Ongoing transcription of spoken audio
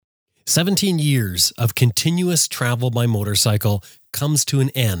17 years of continuous travel by motorcycle comes to an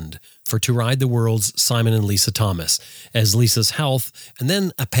end for To Ride the World's Simon and Lisa Thomas, as Lisa's health and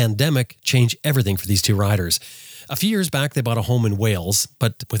then a pandemic change everything for these two riders. A few years back, they bought a home in Wales,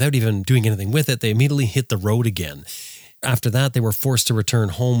 but without even doing anything with it, they immediately hit the road again. After that, they were forced to return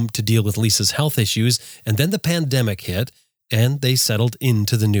home to deal with Lisa's health issues, and then the pandemic hit, and they settled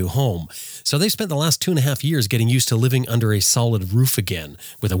into the new home. So they spent the last 2.5 years getting used to living under a solid roof again,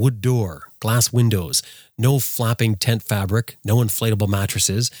 with a wood door, glass windows, no flapping tent fabric, no inflatable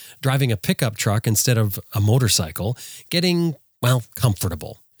mattresses, driving a pickup truck instead of a motorcycle, getting, well,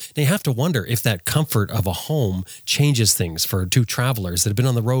 comfortable. Now you have to wonder if that comfort of a home changes things for two travelers that have been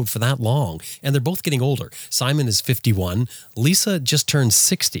on the road for that long, and they're both getting older. Simon is 51, Lisa just turned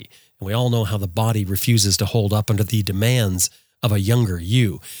 60. And we all know how the body refuses to hold up under the demands of a younger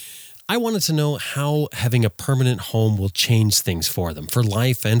you. I wanted to know how having a permanent home will change things for them, for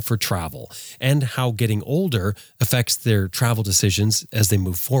life and for travel, and how getting older affects their travel decisions as they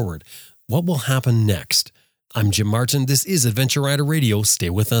move forward. What will happen next? I'm Jim Martin. This is Adventure Rider Radio. Stay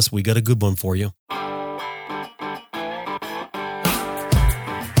with us. We got a good one for you.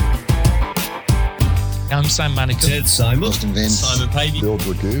 I'm Sam Manicum. Ted Simon. Austin Vince. Simon Pavey. Bill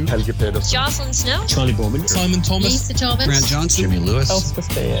Dragoo. Helge Pedersen. Jocelyn Snow. Charlie Bowman. Simon Thomas. Lisa Thomas. Grant Johnson. Jimmy Lewis. Elspeth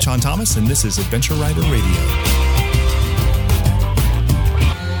Bayet. Sean Thomas, and this is Adventure Rider Radio.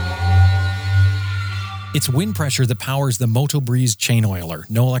 It's wind pressure that powers the Moto Breeze chain oiler.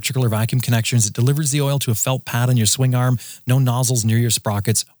 No electrical or vacuum connections. It delivers the oil to a felt pad on your swing arm. No nozzles near your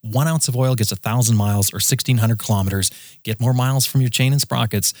sprockets. 1 ounce of oil gets 1,000 miles or 1,600 kilometers. Get more miles from your chain and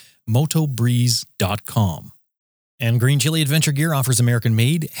sprockets. MotoBreeze.com. And Green Chili Adventure Gear offers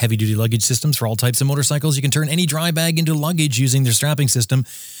American-made, heavy-duty luggage systems for all types of motorcycles. You can turn any dry bag into luggage using their strapping system.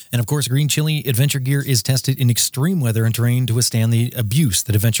 And of course, Green Chili Adventure Gear is tested in extreme weather and terrain to withstand the abuse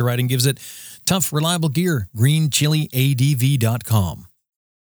that adventure riding gives it. Tough, reliable gear. GreenChiliADV.com.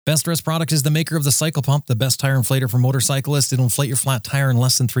 Best Dressed Product is the maker of the Cycle Pump, the best tire inflator for motorcyclists. It'll inflate your flat tire in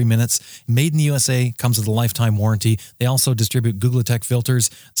less than 3 minutes. Made in the USA, comes with a lifetime warranty. They also distribute Googletech filters.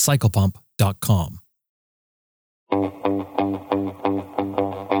 CyclePump.com.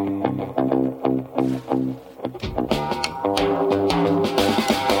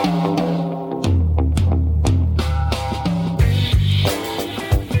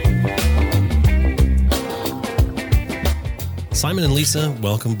 Simon and Lisa,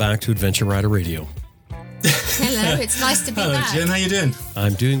 welcome back to Adventure Rider Radio. Hello, it's nice to be Hello, back. Jim. How you doing?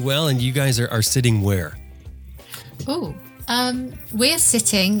 I'm doing well, and you guys are sitting where? Oh, we're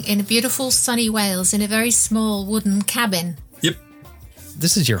sitting in a beautiful sunny Wales in a very small wooden cabin. Yep.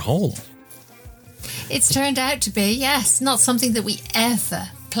 This is your home. It's turned out to be, yes, not something that we ever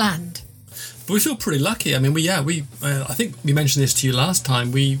planned. But we feel pretty lucky. I mean, I think we mentioned this to you last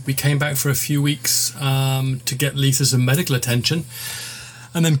time. We came back for a few weeks to get Lisa some medical attention.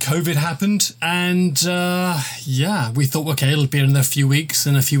 And then COVID happened. And we thought, okay, it'll be another few weeks.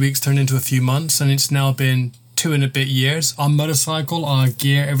 And a few weeks turned into a few months. And it's now been 2 and a bit years. Our motorcycle, our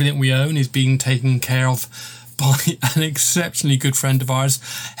gear, everything we own is being taken care of by an exceptionally good friend of ours.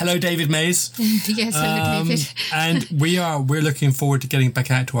 Hello, David Mays. Yes, hello, David. And we're looking forward to getting back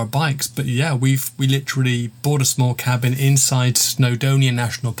out to our bikes. But yeah, we literally bought a small cabin inside Snowdonia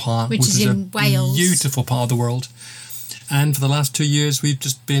National Park, which is in Wales. Beautiful part of the world. And for the last 2 years, we've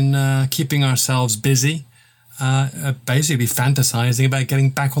just been keeping ourselves busy, basically fantasizing about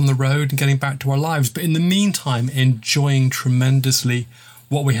getting back on the road and getting back to our lives. But in the meantime, enjoying tremendously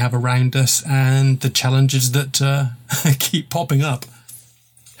what we have around us and the challenges that keep popping up.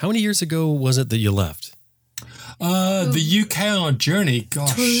 How many years ago was it that you left? The UK on our journey,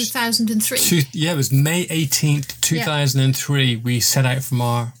 gosh. 2003. It was May 18th, 2003. We set out from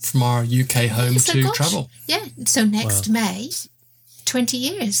our UK home to travel. Yeah, so next May, 20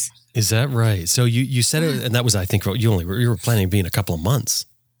 years. Is that right? So you said it, and that was, I think, you were planning on being a couple of months.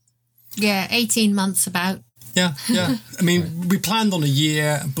 Yeah, 18 months about. Yeah. I mean, we planned on a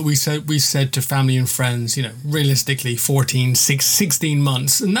year, but we said to family and friends, realistically 16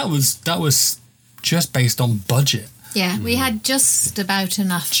 months. And that was just based on budget. Yeah, we had just about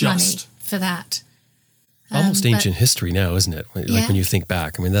enough money for that. Almost ancient history now, isn't it? Like when you think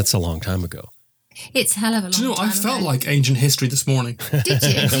back. I mean, that's a long time ago. It's a hell of a long time ago. I felt like ancient history this morning. Did you?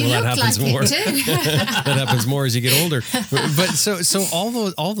 You Well, looked like more. it too. That happens more as you get older. But so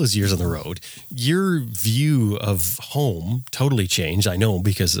all those years on the road, your view of home totally changed. I know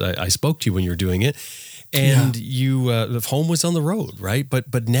because I spoke to you when you were doing it, and home was on the road, right?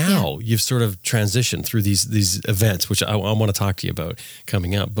 But now you've sort of transitioned through these events, which I want to talk to you about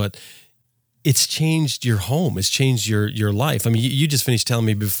coming up. But it's changed your home. It's changed your life. I mean, you just finished telling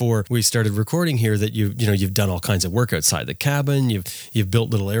me before we started recording here that you've done all kinds of work outside the cabin. You've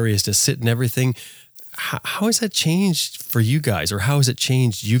built little areas to sit and everything. How has that changed for you guys, or how has it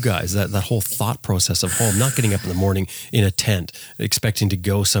changed you guys? That whole thought process of home, not getting up in the morning in a tent, expecting to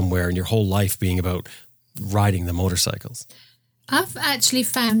go somewhere, and your whole life being about riding the motorcycles. I've actually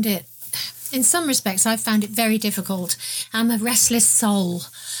found it. In some respects, I've found it very difficult. I'm a restless soul.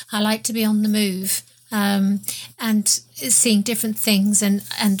 I like to be on the move and seeing different things, and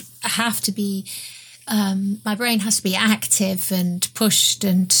I have to be, my brain has to be active and pushed,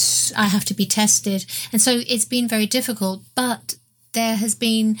 and I have to be tested. And so it's been very difficult, but there has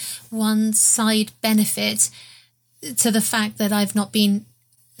been one side benefit to the fact that I've not been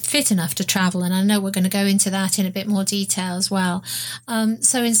fit enough to travel, and I know we're going to go into that in a bit more detail as well.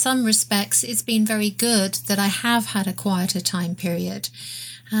 So in some respects, it's been very good that I have had a quieter time period.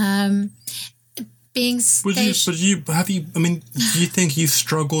 Being do you think you've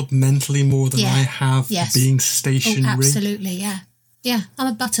struggled mentally more than I have being stationary? Oh, absolutely, yeah. I'm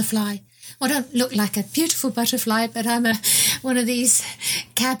a butterfly. Well, I don't look like a beautiful butterfly, but I'm one of these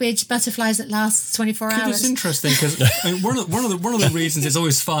cabbage butterflies that lasts 24 hours. It's interesting because one of the reasons it's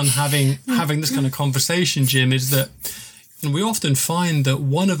always fun having this kind of conversation, Jim, is that we often find that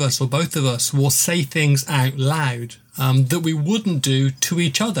one of us or both of us will say things out loud that we wouldn't do to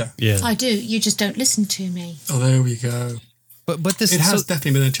each other. Yeah, I do. You just don't listen to me. Oh, there we go. But this has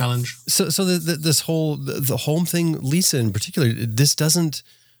definitely been a challenge. So this whole the home thing, Lisa in particular, this doesn't.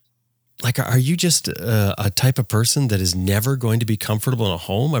 Like, are you just a type of person that is never going to be comfortable in a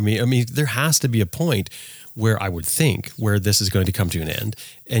home? I mean, there has to be a point where I would think where this is going to come to an end,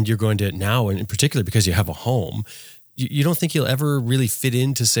 and you're going to now, and in particular because you have a home, you don't think you'll ever really fit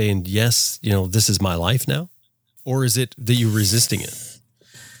into saying, yes, this is my life now? Or is it that you're resisting it?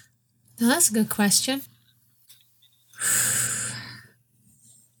 Now, that's a good question.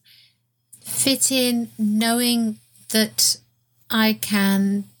 Fit in knowing that I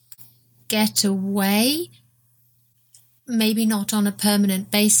can get away, maybe not on a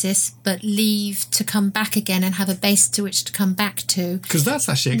permanent basis, but leave to come back again and have a base to which to come back to. Because that's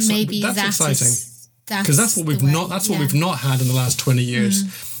actually exciting. Exciting. Because that's what we've not had in the last 20 years.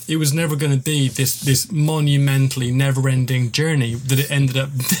 It was never going to be this monumentally never-ending journey that it ended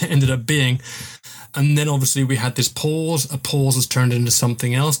up being. And then obviously we had this pause. A pause has turned into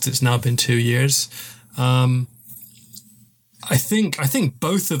something else. It's now been 2 years. I think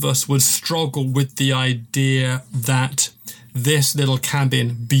both of us would struggle with the idea that this little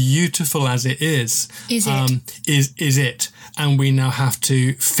cabin, beautiful as it is it, and we now have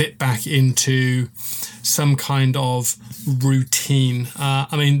to fit back into some kind of routine.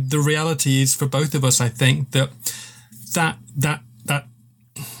 I mean, the reality is for both of us, I think that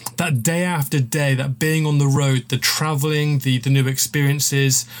day after day, that being on the road, the traveling, the new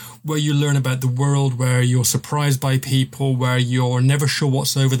experiences, where you learn about the world, where you're surprised by people, where you're never sure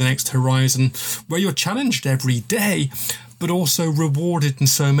what's over the next horizon, where you're challenged every day, but also rewarded in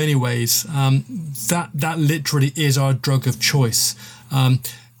so many ways. That literally is our drug of choice.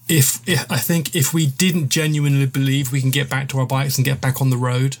 If we didn't genuinely believe we can get back to our bikes and get back on the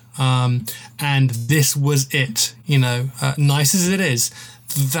road, and this was it, nice as it is,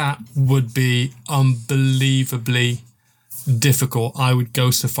 that would be unbelievably difficult. I would go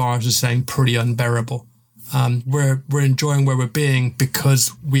so far as to saying pretty unbearable. We're enjoying where we're being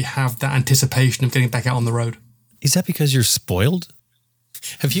because we have that anticipation of getting back out on the road. Is that because you're spoiled?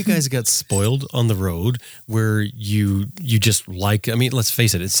 Have you guys got spoiled on the road where you just like, I mean, let's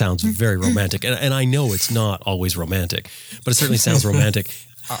face it, it sounds very romantic. And I know it's not always romantic, but it certainly sounds romantic.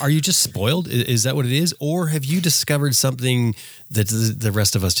 Are you just spoiled? Is that what it is? Or have you discovered something that the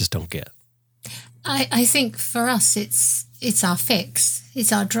rest of us just don't get? I think for us, it's our fix.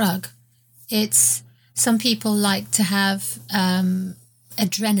 It's our drug. It's some people like to have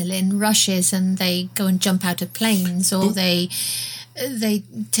adrenaline rushes and they go and jump out of planes, or they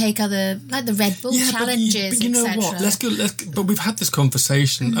take other, like the Red Bull challenges, but you know what? But we've had this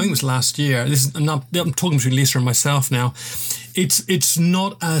conversation. I think it was last year. I'm talking between Lisa and myself now. It's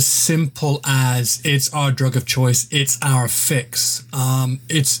not as simple as it's our drug of choice. It's our fix.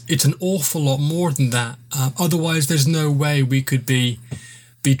 It's an awful lot more than that. Otherwise, there's no way we could be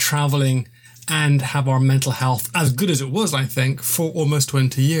traveling and have our mental health as good as it was, I think, for almost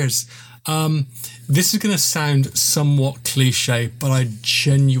 20 years. This is going to sound somewhat cliche, but I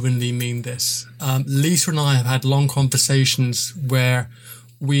genuinely mean this. Lisa and I have had long conversations where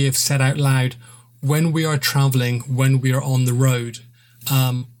we have said out loud, when we are traveling, when we are on the road,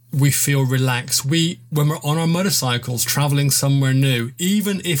 we feel relaxed. When we're on our motorcycles traveling somewhere new,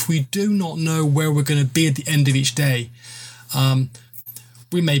 even if we do not know where we're going to be at the end of each day,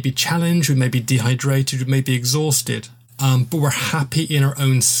 we may be challenged, we may be dehydrated, we may be exhausted, but we're happy in our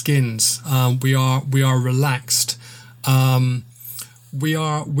own skins. We are relaxed. We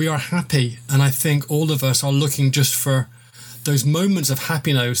are happy, and I think all of us are looking just for those moments of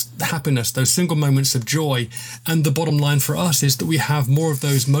happiness, those single moments of joy. And the bottom line for us is that we have more of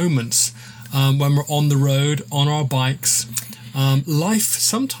those moments when we're on the road, on our bikes. Life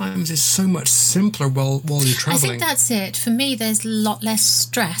sometimes is so much simpler while you're traveling. I think that's it. For me, there's a lot less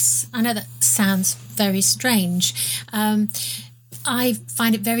stress. I know that sounds very strange. I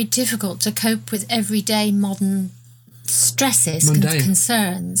find it very difficult to cope with everyday modern stresses and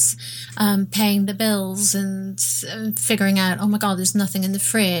concerns, paying the bills and figuring out, oh my God, there's nothing in the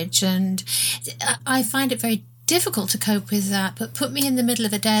fridge. And I find it very difficult to cope with that. But put me in the middle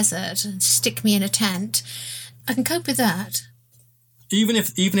of a desert and stick me in a tent, I can cope with that. Even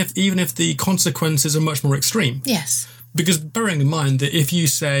if the consequences are much more extreme. Yes. Because bearing in mind that if you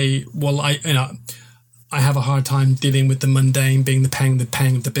say, well, I have a hard time dealing with the mundane, being the paying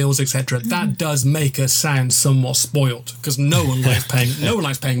of the bills, etc. That does make us sound somewhat spoiled, because no one likes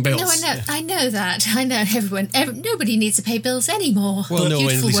paying bills. No, I know that. I know nobody needs to pay bills anymore. Well, no, and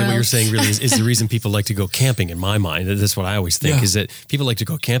Lisa, what you're saying really is the reason people like to go camping. In my mind, that's what I always think is that people like to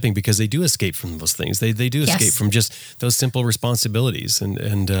go camping because they do escape from those things. They do escape from just those simple responsibilities,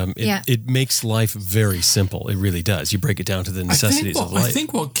 and it makes life very simple. It really does. You break it down to the necessities of life. I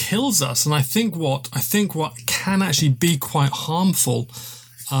think what kills us, and I think what can actually be quite harmful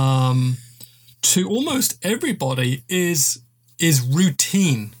to almost everybody is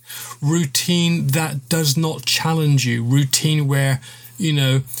routine that does not challenge you, routine where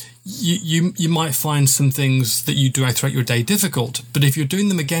you might find some things that you do throughout your day difficult, but if you're doing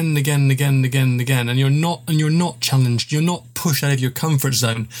them again and again and again and again and again, and you're not challenged, you're not pushed out of your comfort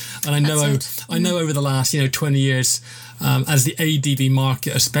zone. And I know over the last 20 years, as the ADV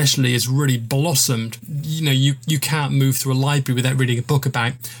market especially has really blossomed, you can't move through a library without reading a book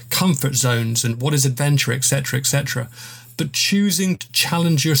about comfort zones and what is adventure, etc., etc. But choosing to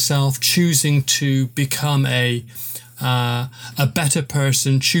challenge yourself, choosing to become a better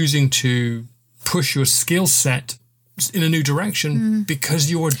person, choosing to push your skill set in a new direction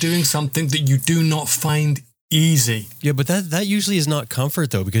because you are doing something that you do not find easy. Yeah, but that usually is not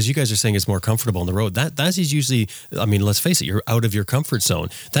comfort, though, because you guys are saying it's more comfortable on the road. That is usually, I mean, let's face it, you're out of your comfort zone.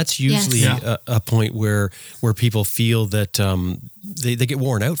 That's usually a point where people feel that they get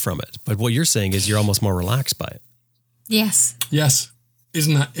worn out from it. But what you're saying is you're almost more relaxed by it. Yes.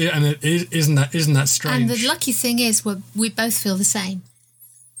 Isn't that strange? And the lucky thing is we both feel the same.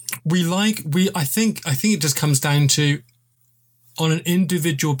 I think it just comes down to, on an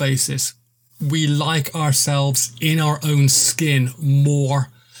individual basis, we like ourselves in our own skin more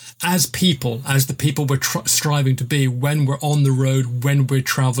as the people we're striving to be when we're on the road, when we're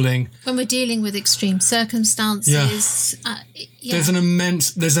traveling, when we're dealing with extreme circumstances. There's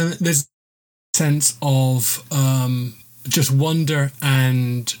a sense of just wonder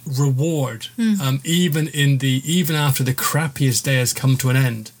and reward, even after the crappiest day has come to an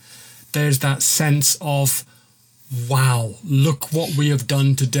end. There's that sense of, wow, look what we have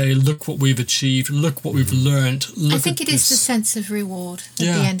done today, look what we've achieved, look what we've learned. I think it is the sense of reward at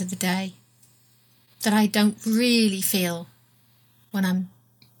the end of the day that I don't really feel when I'm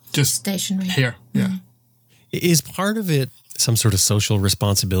just stationary here. Is part of it some sort of social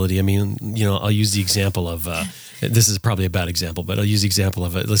responsibility? I mean, I'll use the example of this is probably a bad example, but I'll use the example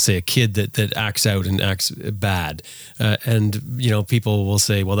of let's say a kid that acts out and acts bad, and people will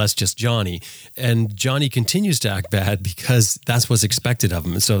say, well, that's just Johnny, and Johnny continues to act bad because that's what's expected of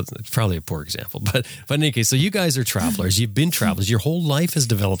him. And so it's probably a poor example, but in any case, so you guys are travelers, you've been travelers, your whole life has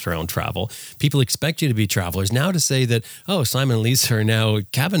developed around travel. People expect you to be travelers. Now to say that, oh, Simon and Lisa are now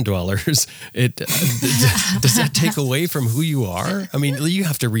cabin dwellers, does that take away from who you are? I mean, you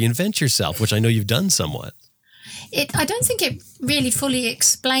have to reinvent yourself, which I know you've done somewhat. I don't think it really fully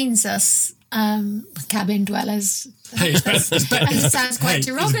explains us, cabin dwellers. Hey, it sounds quite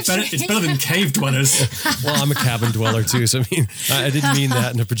derogatory. It's better than cave dwellers. Well, I'm a cabin dweller too, so I mean, I didn't mean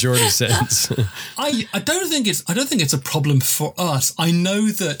that in a pejorative sense. I don't think it's a problem for us. I know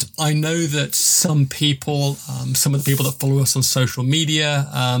that some people, some of the people that follow us on social media,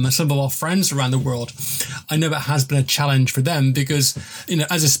 some of our friends around the world, I know it has been a challenge for them because,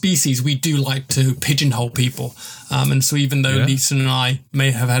 as a species, we do like to pigeonhole people. And so even though Lisa and I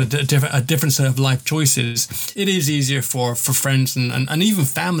may have had a different set of life choices, it is easy easier for friends and even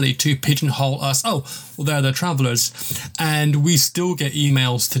family to pigeonhole us. Oh, well, they're the travelers. And we still get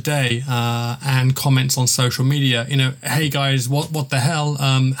emails today and comments on social media. Hey guys, what the hell?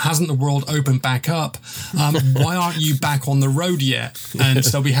 Hasn't the world opened back up? Why aren't you back on the road yet? And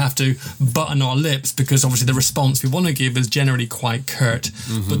so we have to button our lips, because obviously the response we want to give is generally quite curt.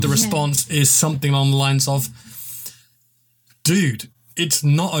 But the response is something along the lines of, dude, it's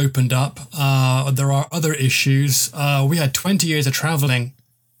not opened up. There are other issues. We had 20 years of traveling.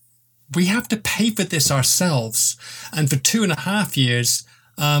 We have to pay for this ourselves. And for 2.5 years,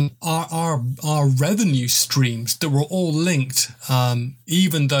 our revenue streams that were all linked,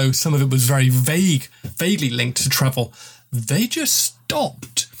 even though some of it was very vaguely linked to travel, they just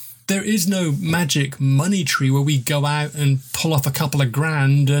stopped. There is no magic money tree where we go out and pull off a couple of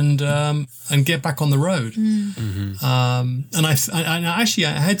grand and get back on the road. And I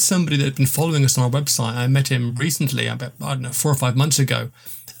had somebody that had been following us on our website. I met him recently, about 4 or 5 months ago,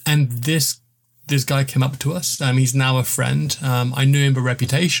 and this guy came up to us. He's now a friend. I knew him by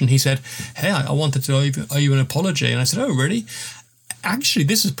reputation. He said, "Hey, I wanted to owe you an apology." And I said, "Oh, really? Actually,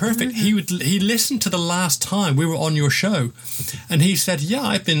 this is perfect." He listened to the last time we were on your show, and he said, "Yeah,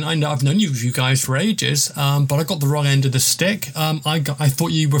 I've known you guys for ages, but I got the wrong end of the stick. I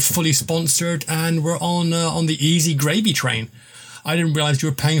thought you were fully sponsored and were on the easy gravy train. I didn't realize you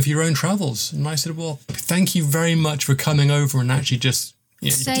were paying for your own travels." And I said, "Well, thank you very much for coming over and actually just."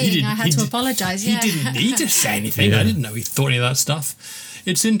 Saying I had to apologise. He didn't need to say anything. I didn't know he thought any of that stuff.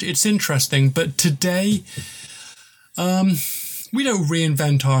 It's interesting, but today, we don't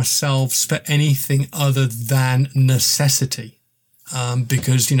reinvent ourselves for anything other than necessity,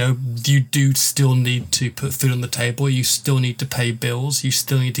 because you do still need to put food on the table. You still need to pay bills. You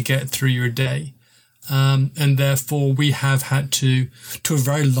still need to get through your day, and therefore we have had to a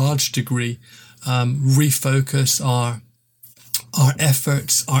very large degree, refocus our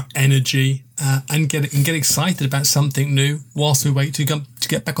efforts, our energy, and get excited about something new whilst we wait to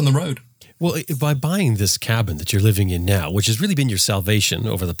get back on the road. Well, by buying this cabin that you're living in now, which has really been your salvation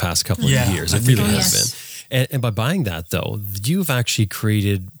over the past couple of years, it really has been. And by buying that, though, you've actually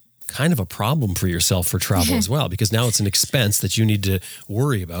created kind of a problem for yourself for travel as well, because now it's an expense that you need to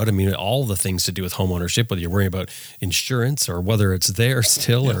worry about. I mean, all the things to do with home ownership, whether you're worrying about insurance or whether it's there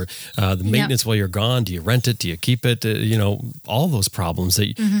still, or the maintenance while you're gone. Do you rent it? Do you keep it? All those problems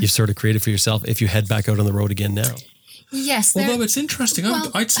that you've sort of created for yourself if you head back out on the road again now. Yes. Although it's interesting, I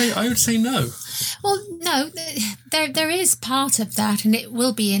would say no. Well, no, there is part of that, and it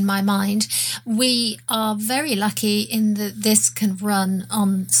will be in my mind. We are very lucky in that this can run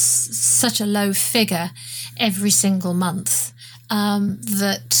on such a low figure every single month,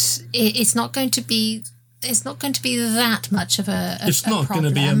 that it's not going to be. It's not going to be that much of a It's not problem.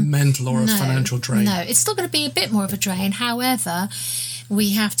 going to be a mental or a financial drain. No, it's still going to be a bit more of a drain. However,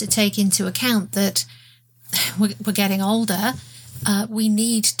 we have to take into account that we're getting older. We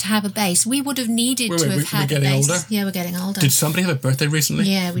need to have a base. We would have needed to have had a base. Older? Yeah, we're getting older. Did somebody have a birthday recently?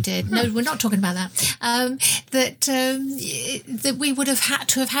 Yeah, we did. No, we're not talking about that. That we would have had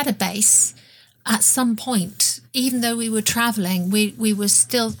to have had a base at some point. Even though we were travelling, we were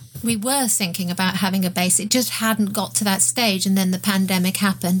thinking about having a base. It just hadn't got to that stage, and then the pandemic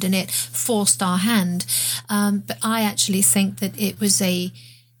happened, and it forced our hand. But I actually think that it was a.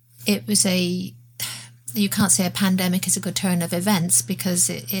 You can't say a pandemic is a good turn of events, because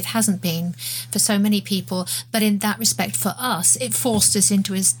it hasn't been for so many people. But in that respect, for us, it forced us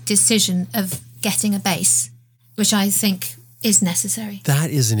into a decision of getting a base, which I think is necessary.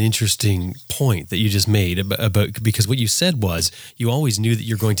 That is an interesting point that you just made about because what you said was you always knew that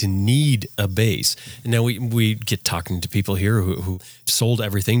you're going to need a base. And now we get talking to people here who sold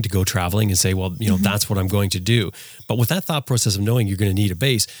everything to go traveling and say, well, that's what I'm going to do. But with that thought process of knowing you're going to need a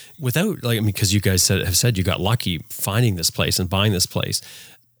base, because you guys have said you got lucky finding this place and buying this place.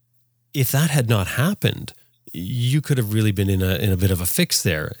 If that had not happened, you could have really been in a bit of a fix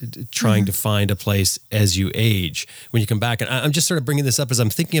there, trying to find a place as you age when you come back. And I'm just sort of bringing this up as I'm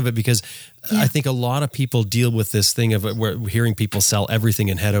thinking of it, because I think a lot of people deal with this thing of where hearing people sell everything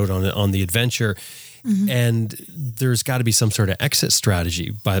and head out on the adventure. And there's got to be some sort of exit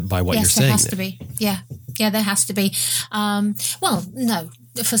strategy by what you're saying. Yes, there has to be. Yeah, there has to be. Well, no.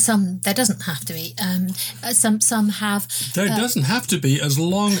 For some, there doesn't have to be. Some have. There doesn't have to be, as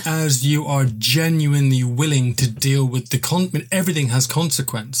long as you are genuinely willing to deal with everything has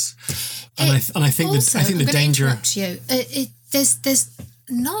consequence. And I think the danger. There's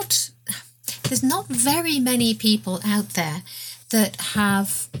not very many people out there that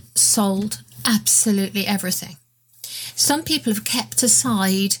have sold absolutely everything. Some people have kept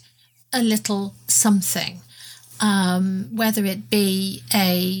aside a little something. whether it be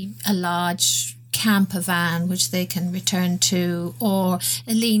a large camper van which they can return to, or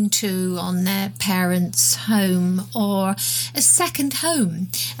a lean-to on their parents' home, or a second home.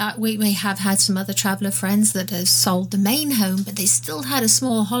 We have had some other traveller friends that have sold the main home, but they still had a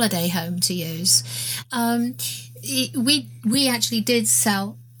small holiday home to use. We actually did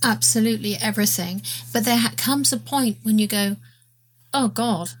sell absolutely everything, but there comes a point when you go, oh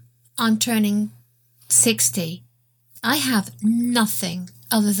God, I'm turning 60. I have nothing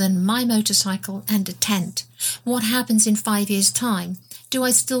other than my motorcycle and a tent. What happens in 5 years' time? Do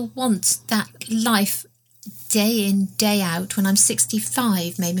I still want that life day in, day out when I'm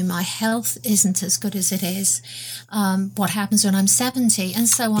 65? Maybe my health isn't as good as it is. What happens when I'm 70? And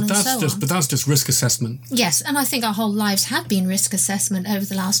so on and so on. But that's just risk assessment. Yes, and I think our whole lives have been risk assessment over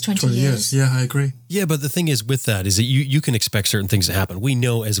the last 20 years. Yeah, I agree. Yeah, but the thing is with that is that you can expect certain things to happen. We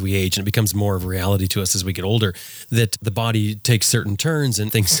know as we age, and it becomes more of a reality to us as we get older, that the body takes certain turns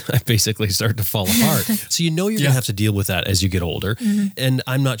and things basically start to fall apart. So you're going to have to deal with that as you get older. Mm-hmm. And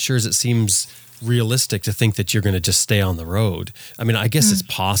I'm not sure as it seems realistic to think that you're going to just stay on the road. I mean, I guess it's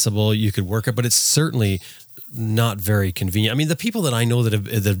possible you could work it, but it's certainly not very convenient. I mean, the people that I know that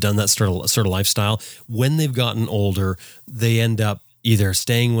have done that sort of lifestyle, when they've gotten older, they end up either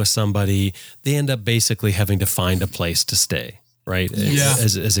staying with somebody, they end up basically having to find a place to stay, right? Yeah.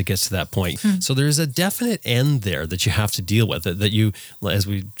 As it gets to that point. So there's a definite end there that you have to deal with, that you, as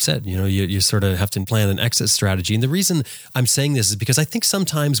we said, you sort of have to plan an exit strategy. And the reason I'm saying this is because I think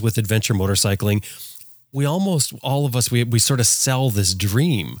sometimes with adventure motorcycling, we almost, all of us, we sort of sell this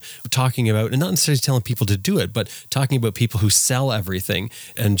dream, talking about, and not necessarily telling people to do it, but talking about people who sell everything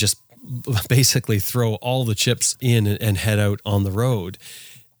and just basically throw all the chips in and head out on the road.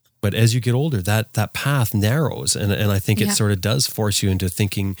 But as you get older, that path narrows, and I think it sort of does force you into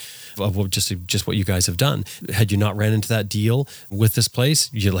thinking of just what you guys have done. Had you not ran into that deal with this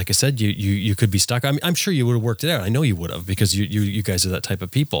place, like I said, you could be stuck. I mean, I'm sure you would have worked it out. I know you would have, because you guys are that type of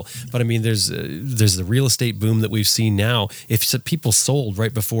people. But I mean, there's the real estate boom that we've seen now. If people sold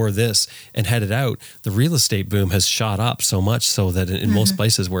right before this and headed out, the real estate boom has shot up so much so that in most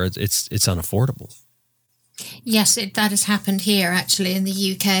places where it's unaffordable. Yes, that has happened here, actually, in the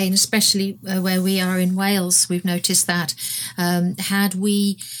UK, and especially where we are in Wales. We've noticed that. Had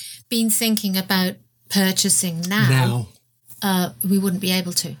we been thinking about purchasing now, we wouldn't be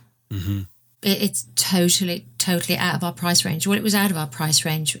able to. Mm-hmm. It's totally out of our price range. Well, it was out of our price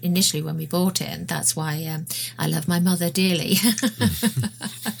range initially when we bought it, and that's why I love my mother dearly.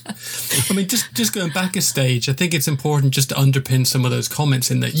 I mean, just going back a stage, I think it's important just to underpin some of those comments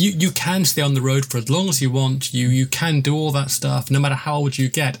in that you can stay on the road for as long as you want. You can do all that stuff, no matter how old you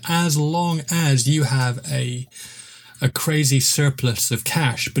get, as long as you have a crazy surplus of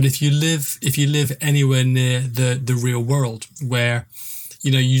cash. But if you live anywhere near the real world, where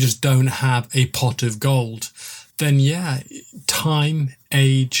you just don't have a pot of gold, then time,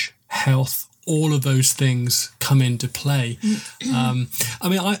 age, health, all of those things come into play. I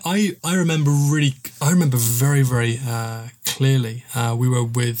mean, I remember very, very clearly. We were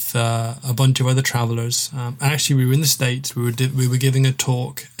with a bunch of other travellers. Actually, we were in the States. We were giving a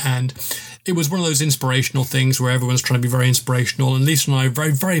talk, and it was one of those inspirational things where everyone's trying to be very inspirational. And Lisa and I are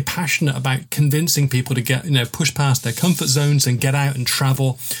very, very passionate about convincing people to get, push past their comfort zones and get out and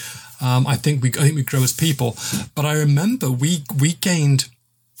travel. I think we grow as people. But I remember we gained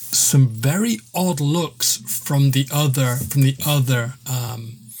some very odd looks from the other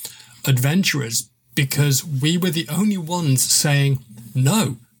adventurers, because we were the only ones saying,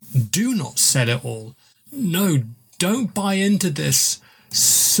 no, do not sell it all. No, don't buy into this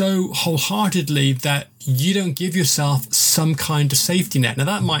so wholeheartedly that you don't give yourself some kind of safety net. Now,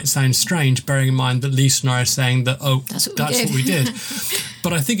 that might sound strange, bearing in mind that Lisa and I are saying that, that's what we did.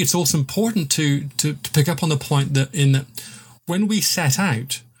 But I think it's also important to pick up on the point that when we set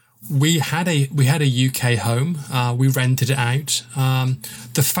out, we had a UK home. We rented it out.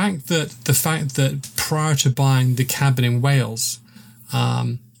 The fact that prior to buying the cabin in Wales,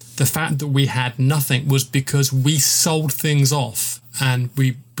 the fact that we had nothing was because we sold things off, and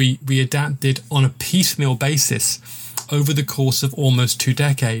we adapted on a piecemeal basis over the course of almost 2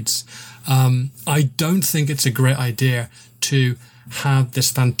 decades. I don't think it's a great idea to have this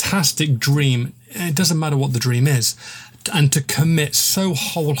fantastic dream. It doesn't matter what the dream is, and to commit so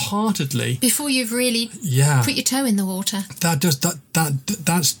wholeheartedly before you've really put your toe in the water. That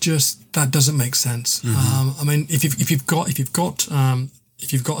doesn't make sense. I mean, if you've got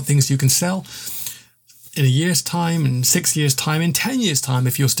things you can sell in a year's time, in 6 years' time, in 10 years' time,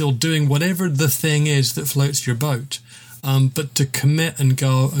 if you're still doing whatever the thing is that floats your boat, But to commit and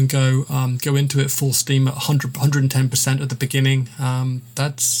go into it full steam at 110% at the beginning,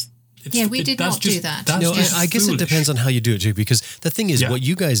 we did not do that. I guess it depends on how you do it too, because the thing is, what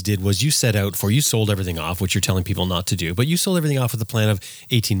you guys did was you sold everything off, which you're telling people not to do, but you sold everything off with a plan of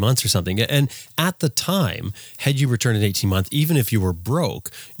 18 months or something. And at the time, had you returned in 18 months, even if you were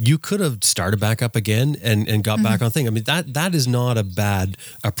broke, you could have started back up again and got back on thing. I mean, that is not a bad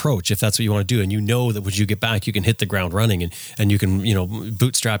approach if that's what you want to do. And you know that when you get back, you can hit the ground running and you can,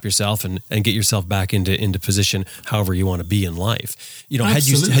 bootstrap yourself and get yourself back into position however you want to be in life. Had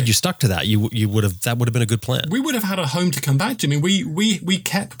you stuck to that, that would have been a good plan. We would have had a home to come back to. I mean, we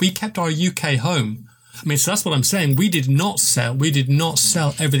kept our UK home. I mean, so that's what I'm saying. We did not sell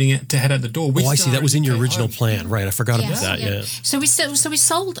everything to head out the door. I see. That was in your original plan, right? I forgot about that. Yeah. So we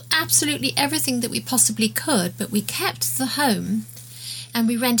sold absolutely everything that we possibly could, but we kept the home, and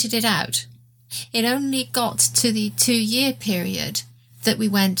we rented it out. It only got to the 2-year period that we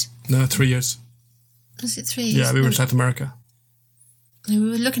went. No, 3 years. Was it 3 years? Yeah, we were in South America. We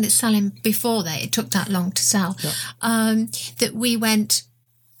were looking at selling before that. It took that long to sell. Yeah. That we went,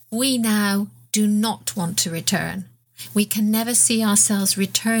 we now do not want to return. We can never see ourselves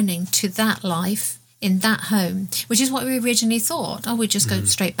returning to that life in that home, which is what we originally thought. We'd just go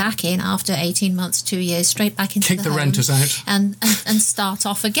straight back in after 18 months, 2 years, straight back into the home. Kick the renters out. And start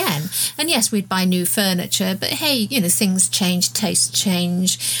off again. And yes, we'd buy new furniture, but hey, things change, tastes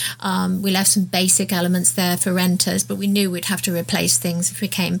change. We left some basic elements there for renters, but we knew we'd have to replace things if we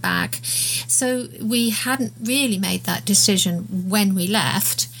came back. So we hadn't really made that decision when we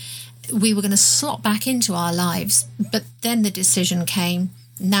left. We were going to slot back into our lives, but then the decision came,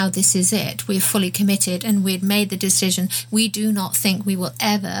 now this is it. We're fully committed, and we'd made the decision. We do not think we will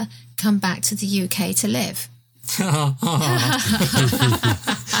ever come back to the UK to live.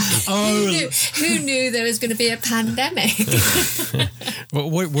 Who knew there was going to be a pandemic? Well,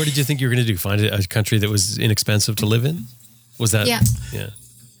 what did you think you were going to do? Find a country that was inexpensive to live in? Was that? Yeah.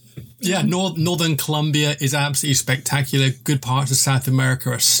 Yeah, Northern Colombia is absolutely spectacular. Good parts of South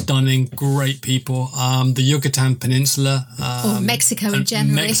America are stunning. Great people. The Yucatan Peninsula. Mexico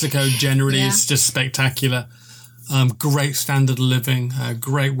generally is just spectacular. Great standard of living.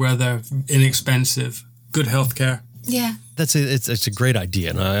 Great weather. Inexpensive. Good healthcare. Yeah. It's a great idea,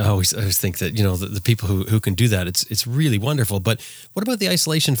 and I always think that the people who can do that, it's really wonderful. But what about the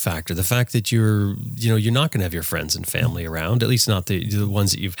isolation factor? The fact that you're not going to have your friends and family around, at least not the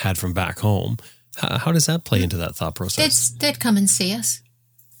ones that you've had from back home. How does that play into that thought process? They'd come and see us.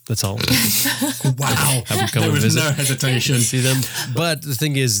 That's all. Wow. There was no hesitation. See them. But the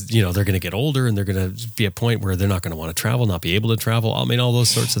thing is, they're going to get older, and they're going to be a point where they're not going to want to travel, not be able to travel. I mean, all those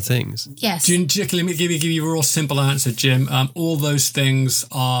sorts of things. Yes. Let me give you a real simple answer, Jim. All those things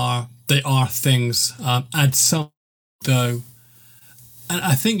are things. Add some, though. And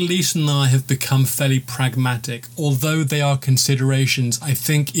I think Lisa and I have become fairly pragmatic. Although they are considerations, I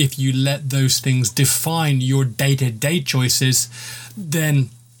think if you let those things define your day-to-day choices, then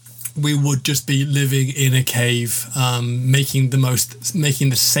we would just be living in a cave, making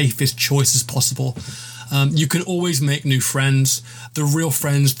the safest choices possible. You can always make new friends. The real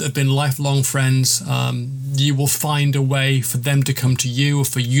friends that have been lifelong friends, you will find a way for them to come to you or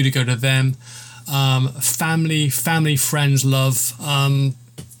for you to go to them. Family, friends, love. I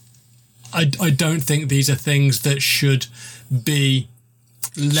don't think these are things that should be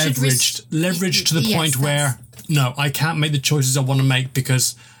leveraged to the point where, no, I can't make the choices I want to make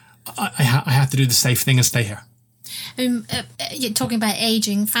because I have to do the safe thing and stay here. You're talking about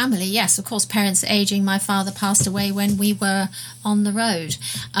aging family. Yes, of course, parents are aging. My father passed away when we were on the road.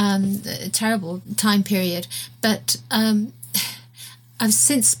 A terrible time period. But I've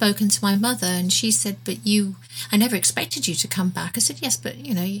since spoken to my mother, and she said, I never expected you to come back. I said, yes, but,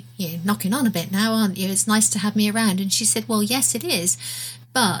 you're knocking on a bit now, aren't you? It's nice to have me around. And she said, well, yes, it is.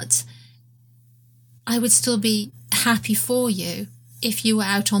 But I would still be happy for you if you were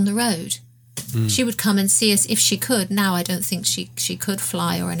out on the road. She would come and see us if she could. Now I don't think she could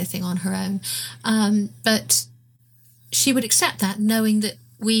fly or anything on her own. But she would accept that, knowing that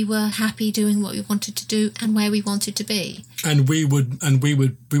we were happy doing what we wanted to do and where we wanted to be. And we would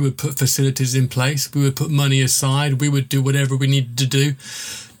put facilities in place. We would put money aside. We would do whatever we needed to do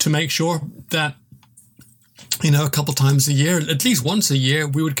to make sure that, a couple times a year, at least once a year,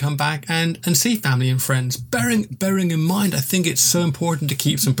 we would come back and see family and friends. Bearing in mind, I think it's so important to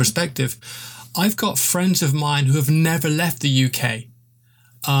keep some perspective. I've got friends of mine who have never left the UK,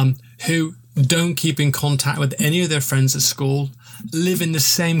 who don't keep in contact with any of their friends at school, live in the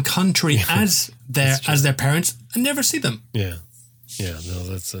same country as their parents, and never see them. Yeah. No,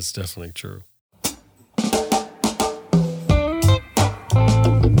 that's definitely true.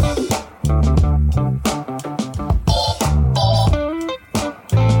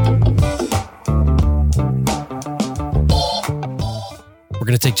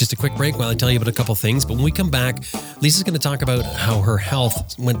 going to take just a quick break while I tell you about a couple things. But when we come back, Lisa's going to talk about how her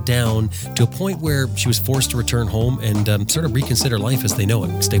health went down to a point where she was forced to return home and sort of reconsider life as they know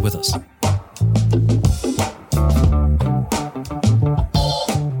it. Stay with us.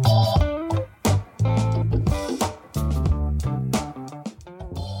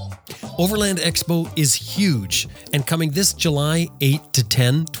 Overland Expo is huge and coming this July 8 to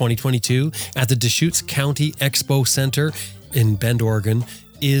 10, 2022 at the Deschutes County Expo Center in Bend, Oregon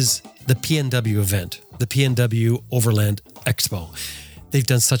is the PNW event, the PNW Overland Expo. They've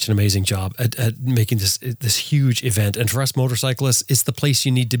done such an amazing job at making this huge event. And for us motorcyclists, it's the place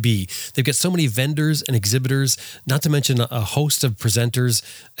you need to be. They've got so many vendors and exhibitors, not to mention a host of presenters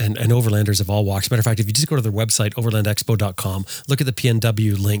and overlanders of all walks. Matter of fact, if you just go to their website, overlandexpo.com, look at the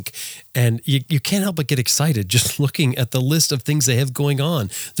PNW link, and you can't help but get excited just looking at the list of things they have going on.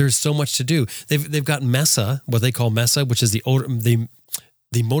 There's so much to do. They've got MESA, what they call MESA, which is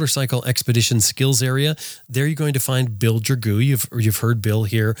the Motorcycle Expedition Skills Area. There you're going to find Bill Dragoo. You've heard Bill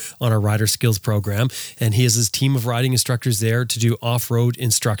here on our Rider Skills program, and he has his team of riding instructors there to do off-road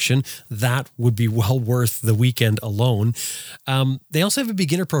instruction. That would be well worth the weekend alone. They also have a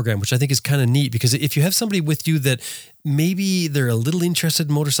beginner program, which I think is kind of neat, because if you have somebody with you that maybe they're a little interested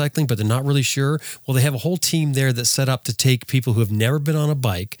in motorcycling, but they're not really sure, well, they have a whole team there that's set up to take people who have never been on a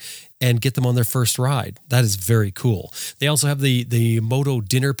bike and get them on their first ride. That is very cool. They also have the Moto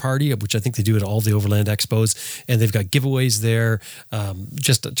dinner party, which I think they do at all the Overland Expos, and they've got giveaways there.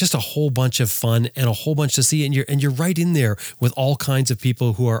 Just a whole bunch of fun and a whole bunch to see. And you're right in there with all kinds of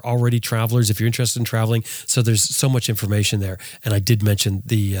people who are already travelers if you're interested in traveling. So there's so much information there. And I did mention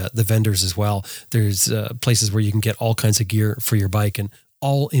the vendors as well. There's places where you can get all kinds of gear for your bike and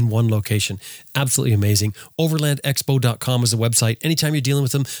all in one location. Absolutely amazing. Overlandexpo.com is the website. Anytime you're dealing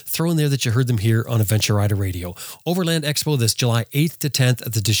with them, throw in there that you heard them here on Adventure Rider Radio. Overland Expo this July 8th to 10th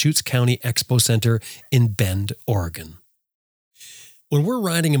at the Deschutes County Expo Center in Bend, Oregon. When we're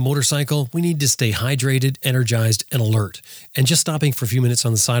riding a motorcycle, we need to stay hydrated, energized, and alert. And just stopping for a few minutes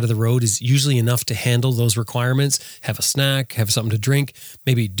on the side of the road is usually enough to handle those requirements. Have a snack, have something to drink,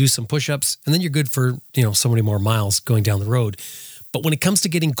 maybe do some push-ups, and then you're good for, so many more miles going down the road. But when it comes to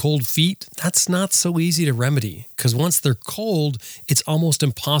getting cold feet, that's not so easy to remedy, because once they're cold, it's almost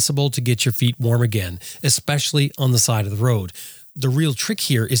impossible to get your feet warm again, especially on the side of the road. The real trick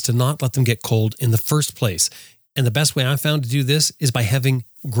here is to not let them get cold in the first place. And the best way I found to do this is by having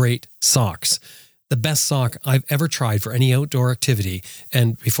great socks. The best sock I've ever tried for any outdoor activity.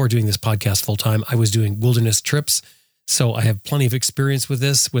 And before doing this podcast full time, I was doing wilderness trips. So I have plenty of experience with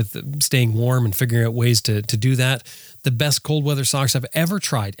this, with staying warm and figuring out ways to do that. The best cold weather socks I've ever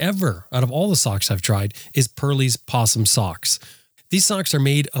tried, out of all the socks I've tried, is Pearlie's Possum Socks. These socks are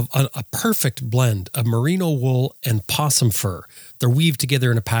made of a perfect blend of merino wool and possum fur. They're weaved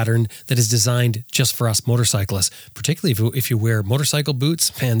together in a pattern that is designed just for us motorcyclists, particularly if you wear motorcycle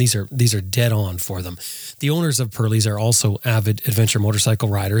boots. Man, these are dead on for them. The owners of Pearlie's are also avid adventure motorcycle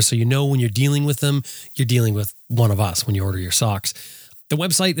riders, so when you're dealing with them, you're dealing with one of us when you order your socks. The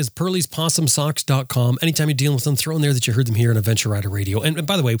website is pearliespossumsocks.com. Anytime you're dealing with them, throw in there that you heard them here on Adventure Rider Radio. And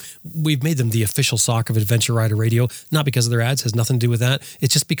by the way, we've made them the official sock of Adventure Rider Radio, not because of their ads, has nothing to do with that.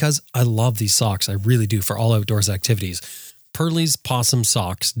 It's just because I love these socks. I really do, for all outdoors activities.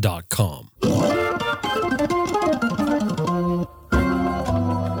 pearliespossumsocks.com.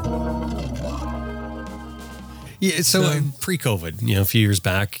 Yeah, so pre-COVID, a few years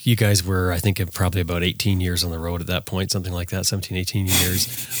back, you guys were, I think, probably about 18 years on the road at that point, something like that, 17, 18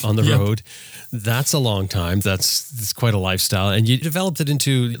 years on the road. That's a long time. That's quite a lifestyle. And you developed it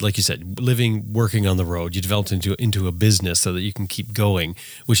into, like you said, working on the road. You developed it into a business so that you can keep going,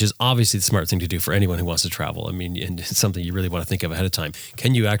 which is obviously the smart thing to do for anyone who wants to travel. I mean, and it's something you really want to think of ahead of time.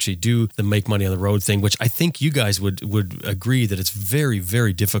 Can you actually do the make money on the road thing, which I think you guys would agree that it's very,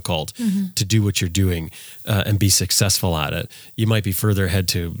 very difficult to do what you're doing and be successful at it. You might be further ahead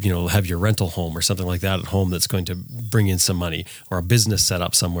to, have your rental home or something like that at home that's going to bring in some money, or a business set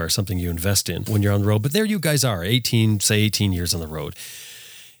up somewhere, something you invest in when you're on the road. But there you guys are, 18 years on the road.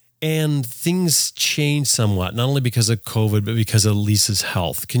 And things changed somewhat, not only because of COVID, but because of Lisa's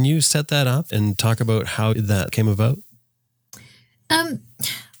health. Can you set that up and talk about how that came about? Well,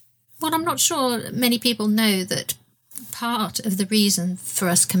 I'm not sure many people know that part of the reason for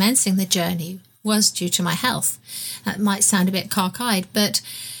us commencing the journey was due to my health. That might sound a bit cockeyed, but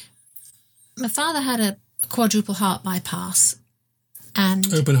my father had a quadruple heart bypass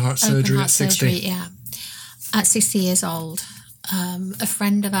and open heart surgery at 60. Yeah, at 60 years old. A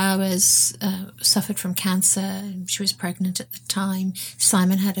friend of ours suffered from cancer. She was pregnant at the time.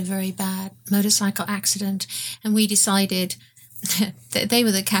 Simon had a very bad motorcycle accident, and we decided they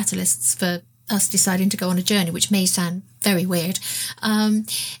were the catalysts for us deciding to go on a journey, which may sound very weird.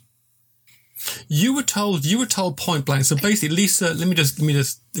 You were told point blank. So basically, Lisa, let me just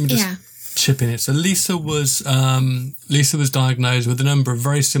chip in it. So Lisa was diagnosed with a number of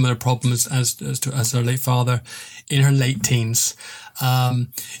very similar problems as her late father in her late teens.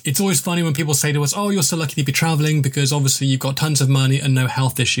 It's always funny when people say to us, "Oh, you're so lucky to be traveling because obviously you've got tons of money and no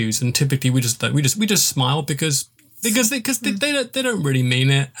health issues." And typically we just smile because they don't really mean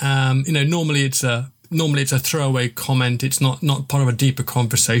it. Normally it's a throwaway comment. It's not part of a deeper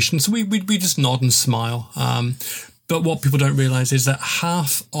conversation. So we just nod and smile. But what people don't realize is that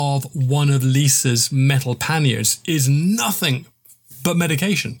half of one of Lisa's metal panniers is nothing but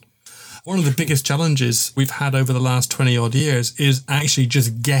medication. One of the biggest challenges we've had over the last 20 odd years is actually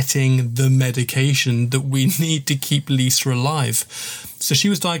just getting the medication that we need to keep Lisa alive. So she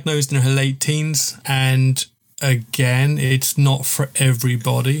was diagnosed in her late teens, and again, it's not for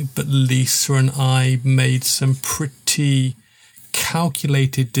everybody, but Lisa and I made some pretty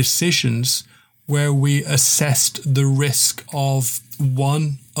calculated decisions where we assessed the risk of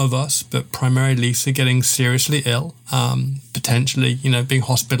one of us, but primarily Lisa, getting seriously ill, potentially, being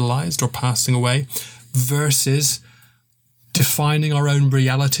hospitalized or passing away, versus defining our own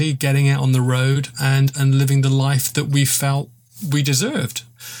reality, getting out on the road and living the life that we felt we deserved.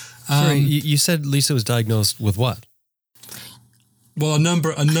 Sorry, you said Lisa was diagnosed with what? Well, a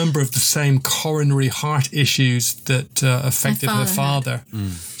number of the same coronary heart issues that affected her father.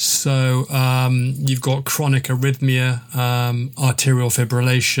 So you've got chronic arrhythmia, arterial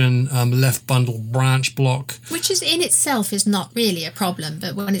fibrillation, left bundle branch block. Which is in itself is not really a problem,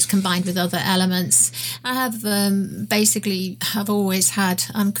 but when it's combined with other elements. I have have always had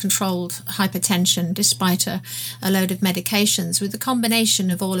uncontrolled hypertension despite a load of medications. With the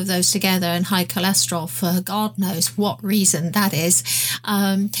combination of all of those together and high cholesterol for God knows what reason that is,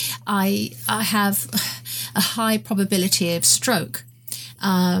 I have a high probability of stroke.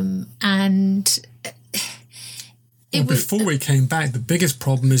 Before we came back, the biggest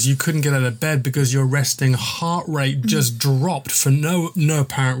problem is you couldn't get out of bed because your resting heart rate just dropped for no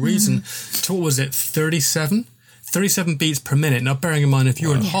apparent reason. To what was it, 37 beats per minute. Now, bearing in mind, if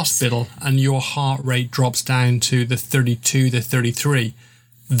you're in hospital and your heart rate drops down to the 32, the 33,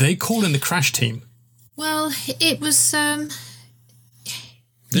 they call in the crash team. Well, it was...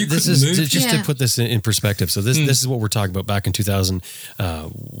 This is to put this in perspective. So this is what we're talking about back in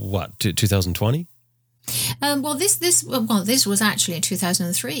 2020? This was actually in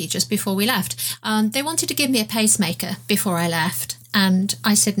 2003, just before we left. They wanted to give me a pacemaker before I left, and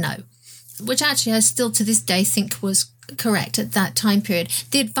I said no, which actually I still to this day think was correct at that time period.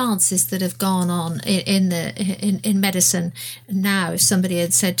 The advances that have gone on in medicine now, if somebody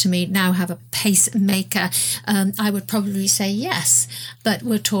had said to me, now have a pacemaker, I would probably say yes, but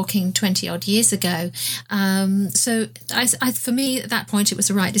we're talking 20 odd years ago. So for me at that point it was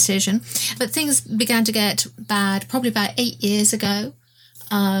the right decision, but things began to get bad probably about 8 years ago.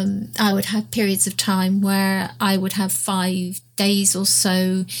 I would have periods of time where I would have 5 days or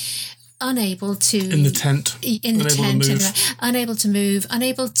so unable to unable to move,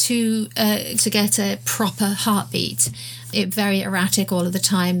 unable to get a proper heartbeat. Very erratic all of the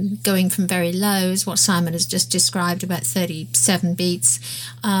time, going from very lows, what Simon has just described, about 37 beats,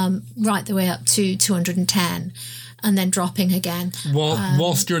 right the way up to 210, and then dropping again.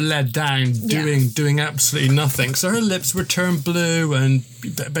 Whilst you're led down, doing absolutely nothing. So her lips were turned blue and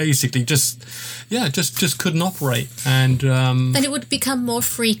basically just couldn't operate. And then it would become more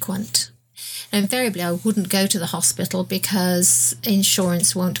frequent. Invariably, I wouldn't go to the hospital because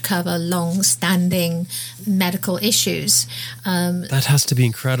insurance won't cover long-standing medical issues. That has to be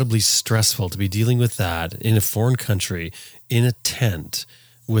incredibly stressful to be dealing with that in a foreign country, in a tent,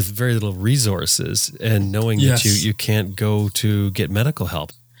 with very little resources, and knowing that you can't go to get medical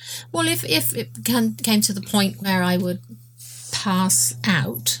help. Well, if it came to the point where I would pass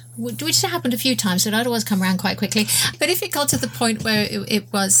out, which happened a few times, so I'd always come around quite quickly. But if it got to the point where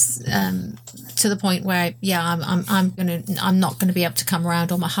it was to the point where I'm not going to be able to come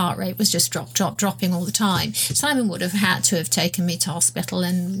around, or my heart rate was just dropping all the time, Simon would have had to have taken me to hospital,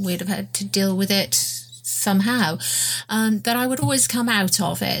 and we'd have had to deal with it somehow. But I would always come out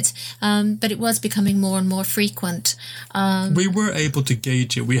of it. But it was becoming more and more frequent. We were able to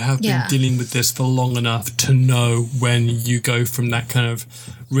gauge it. We have been dealing with this for long enough to know when you go from that kind of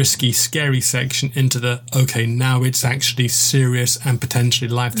risky, scary section into the, okay, now it's actually serious and potentially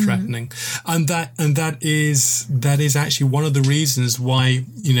life-threatening. And that is actually one of the reasons why,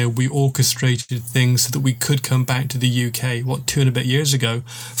 we orchestrated things so that we could come back to the UK, 2 and a bit years ago,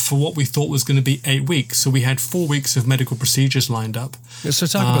 for what we thought was going to be 8 weeks. week. So we had 4 weeks of medical procedures lined up. So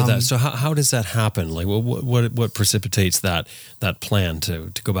talk about that. So how does that happen? Like, what precipitates that plan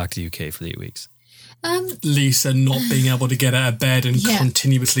to go back to the UK for the 8 weeks? Lisa not being able to get out of bed and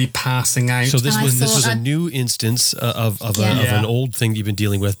continuously passing out. So this was a new instance of an old thing you've been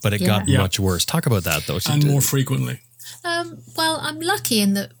dealing with, but it got much worse. Talk about that, though. And more frequently. Well, I'm lucky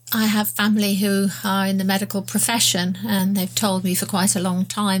in that I have family who are in the medical profession, and they've told me for quite a long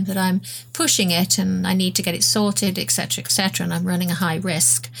time that I'm pushing it and I need to get it sorted, etc., and I'm running a high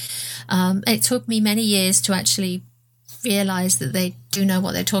risk. It took me many years to actually realise that they do know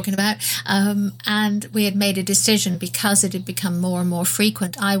what they're talking about, and we had made a decision because it had become more and more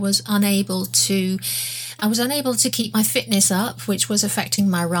frequent. I was unable to keep my fitness up, which was affecting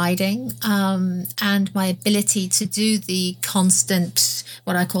my riding, and my ability to do the constant,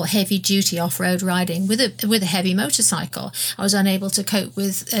 what I call heavy duty off-road riding with a heavy motorcycle. I was unable to cope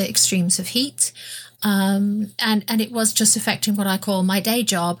with extremes of heat. And it was just affecting what I call my day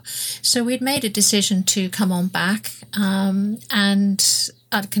job. So we'd made a decision to come on back, and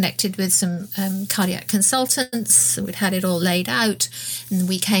I'd connected with some cardiac consultants. We'd had it all laid out, and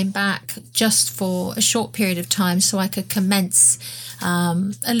we came back just for a short period of time so I could commence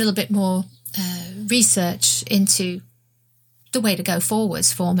a little bit more research into the way to go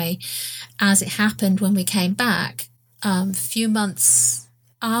forwards for me. As it happened, when we came back, a few months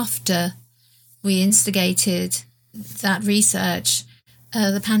after we instigated that research,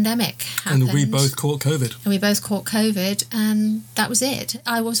 the pandemic happened. And we both caught COVID. And that was it.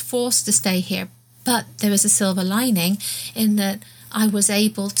 I was forced to stay here, but there was a silver lining in that I was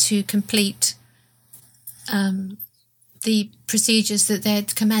able to complete the procedures that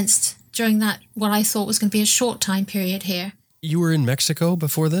they'd commenced during that, what I thought was going to be a short time period here. You were in Mexico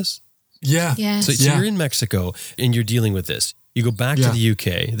before this? Yeah. Yes. So you're in Mexico and you're dealing with this. You go back to the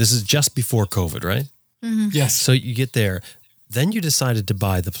UK. This is just before COVID, right? Mm-hmm. Yes. So you get there. Then you decided to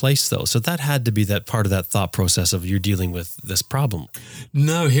buy the place, though. So that had to be that part of that thought process of you're dealing with this problem.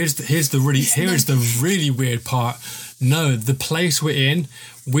 No, here's the really weird part. No, the place we're in,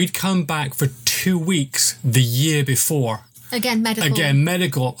 we'd come back for 2 weeks the year before. Again,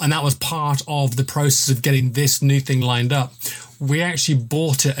 medical. And that was part of the process of getting this new thing lined up. We actually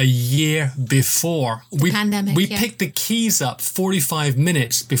bought it a year before. The pandemic, we picked the keys up 45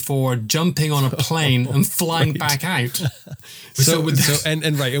 minutes before jumping on a plane and flying back out.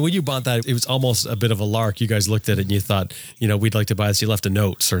 And when you bought that, it was almost a bit of a lark. You guys looked at it and you thought, we'd like to buy this. You left a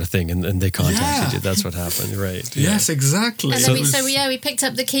note sort of thing, and they contacted you. That's what happened, right? Yeah. Yes, exactly. And then we picked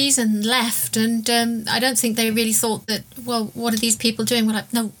up the keys and left, and I don't think they really thought that, well, what are these people doing? We're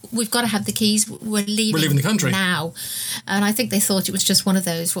like, no, we've got to have the keys. We're leaving the country now. And I think they thought it was just one of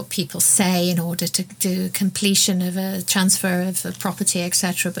those, what people say in order to do completion of a transfer of a property,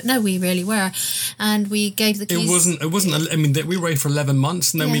 etc. But no, we really were. And we gave the keys. It wasn't, I mean, we were away for 11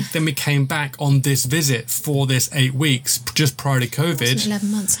 months, and then we came back on this visit for this 8 weeks, just prior to COVID. It was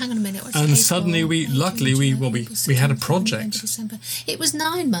 11 months, hang on a minute. And April, suddenly we had a project. December. It was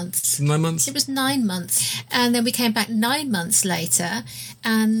 9 months. 9 months? It was 9 months. And then we came back 9 months later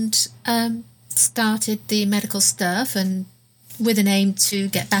and started the medical stuff, and with an aim to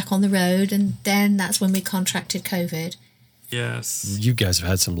get back on the road, and then that's when we contracted COVID. Yes. You guys have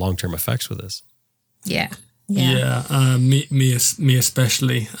had some long-term effects with this. Yeah. Me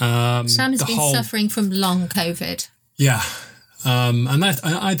especially. Sam has been suffering from long COVID. Yeah. And that's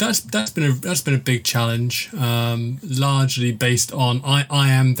been a big challenge, largely based on I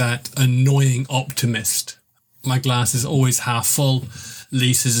am that annoying optimist. My glass is always half full,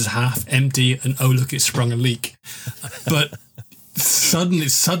 Lisa's is half empty, and oh look, it sprung a leak. But suddenly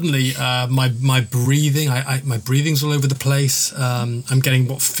my breathing, my breathing's all over the place. I'm getting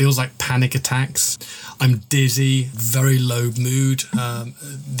what feels like panic attacks. I'm dizzy, very low mood,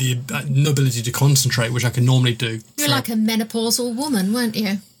 the no ability to concentrate, which I can normally do. You're like a menopausal woman, weren't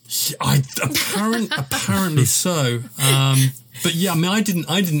you? Apparently so. But yeah, I mean,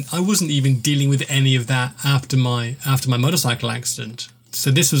 I wasn't even dealing with any of that after my motorcycle accident. So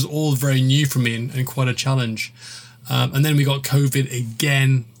this was all very new for me and quite a challenge. And then we got COVID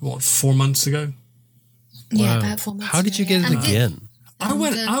again, 4 months ago? Yeah, about 4 months ago. How did you get it again? I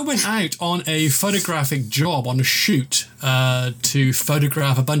went out on a photographic job on a shoot to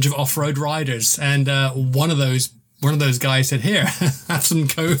photograph a bunch of off-road riders, and one of those guys said, "Here, have some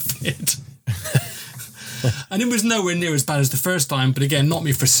COVID." And it was nowhere near as bad as the first time, but again, knocked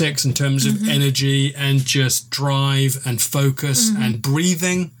me for six in terms of energy and just drive and focus and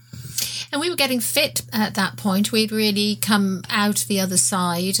breathing. And we were getting fit at that point. We'd really come out the other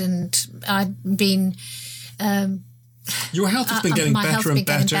side, and I'd been Your health has been getting my health better has and been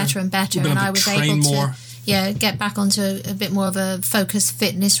better. getting better and better, You've been and able I to was train able more. to get back onto a bit more of a focused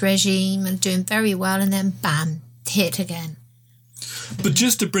fitness regime and doing very well, and then bam, hit again. But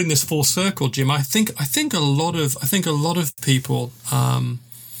just to bring this full circle, Jim, I think a lot of people.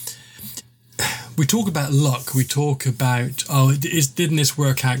 We talk about luck. We talk about didn't this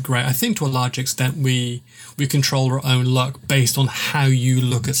work out great? I think to a large extent we control our own luck based on how you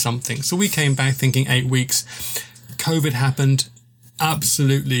look at something. So we came back thinking 8 weeks. COVID happened,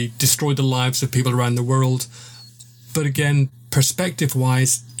 absolutely destroyed the lives of people around the world. But again,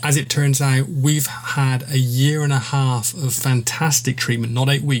 perspective-wise, as it turns out, we've had a year and a half of fantastic treatment, not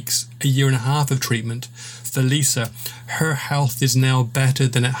 8 weeks, a year and a half of treatment for Lisa. Her health is now better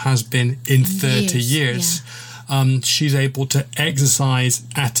than it has been in 30 years. Yeah. She's able to exercise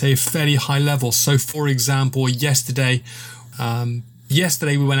at a fairly high level. So, for example, yesterday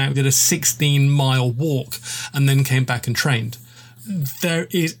we went out and did a 16-mile walk and then came back and trained. There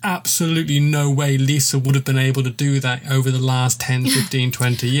is absolutely no way Lisa would have been able to do that over the last 10, 15,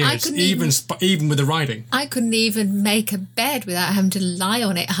 20 years, even with the riding. I couldn't even make a bed without having to lie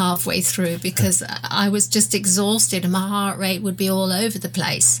on it halfway through because I was just exhausted and my heart rate would be all over the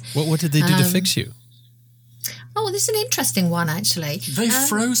place. What did they do to fix you? Oh, this is an interesting one, actually. They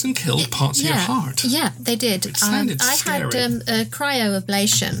froze and killed parts of your heart. Yeah, they did. It sounded scary. I had a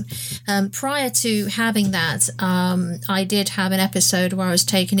cryoablation. Prior to having that, I did have an episode where I was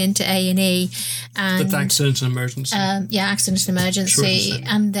taken into A&E. But accident and emergency. Accident and emergency.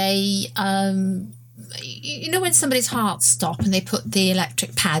 And they... you know when somebody's heart stops and they put the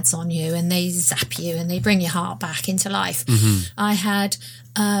electric pads on you and they zap you and they bring your heart back into life? Mm-hmm. I had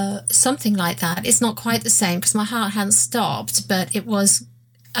something like that. It's not quite the same because my heart hadn't stopped, but it was,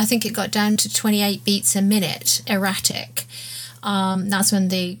 I think it got down to 28 beats a minute, erratic. That's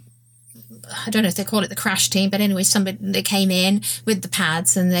when I don't know if they call it the crash team, but anyway, they came in with the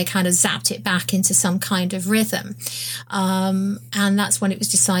pads and they kind of zapped it back into some kind of rhythm. And that's when it was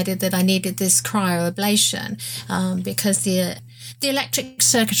decided that I needed this cryoablation because the electric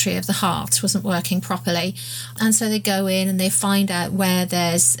circuitry of the heart wasn't working properly. And so they go in and they find out where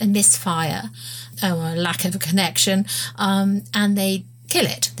there's a misfire or a lack of a connection, and they kill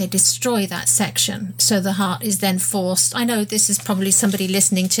it. They destroy that section. So the heart is then forced. I know this is probably somebody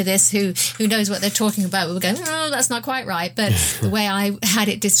listening to this who knows what they're talking about. We're going, oh, that's not quite right. But the way I had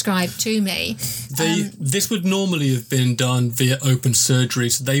it described to me. This would normally have been done via open surgery.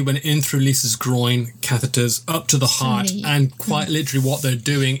 So they went in through Lisa's groin, catheters up to the heart. And quite literally what they're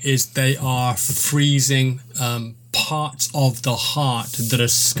doing is they are freezing parts of the heart that are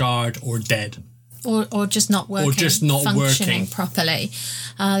scarred or dead. Or just not working, functioning properly.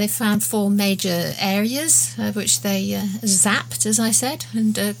 They found 4 major areas which they zapped, as I said,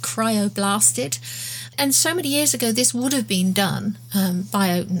 and cryoblasted. And so many years ago, this would have been done by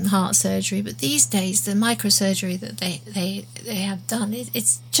open heart surgery, but these days, the microsurgery that they have done,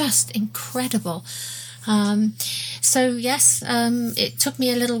 it's just incredible. So yes, it took me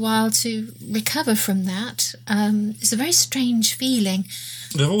a little while to recover from that. It's a very strange feeling.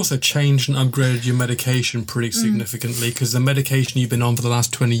 They've also changed and upgraded your medication pretty significantly because the medication you've been on for the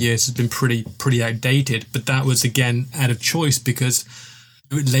last 20 years has been pretty outdated. But that was, again, out of choice because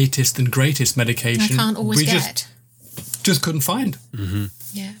the latest and greatest medication I can't always get. Just couldn't find. Mm-hmm.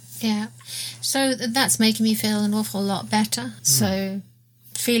 Yeah. So that's making me feel an awful lot better. So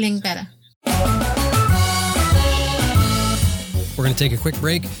feeling better. We're going to take a quick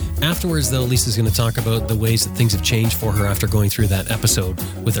break. Afterwards, though, Lisa's going to talk about the ways that things have changed for her after going through that episode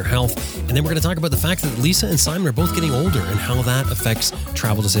with her health. And then we're going to talk about the fact that Lisa and Simon are both getting older and how that affects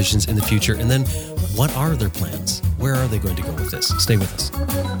travel decisions in the future. And then what are their plans? Where are they going to go with this? Stay with us.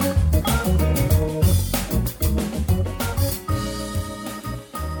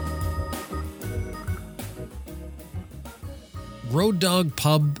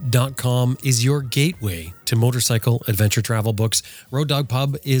 RoadDogPub.com is your gateway to motorcycle adventure travel books. Road Dog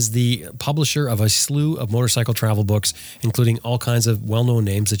Pub is the publisher of a slew of motorcycle travel books, including all kinds of well-known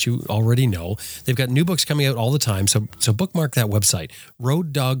names that you already know. They've got new books coming out all the time, so bookmark that website,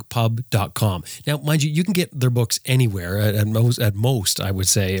 RoadDogPub.com. Now, mind you, you can get their books anywhere. At most, I would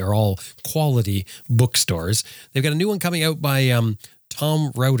say, are all quality bookstores. They've got a new one coming out by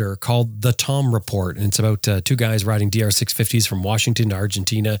Tom Rauter called The Tom Report, and it's about 2 guys riding DR650s from Washington to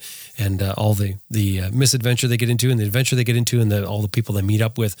Argentina, and all the misadventure they get into and the adventure they get into and all the people they meet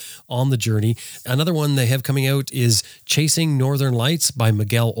up with on the journey. Another one they have coming out is Chasing Northern Lights by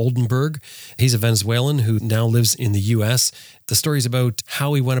Miguel Oldenburg. He's a Venezuelan who now lives in the U.S. The story's about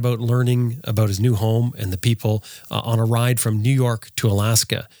how he went about learning about his new home and the people on a ride from New York to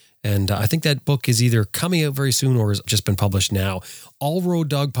Alaska. And I think that book is either coming out very soon or has just been published now. All Road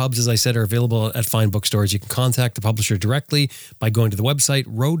Dog pubs, as I said, are available at fine bookstores. You can contact the publisher directly by going to the website,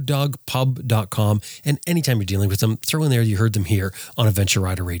 roaddogpub.com. And anytime you're dealing with them, throw in there you heard them here on Adventure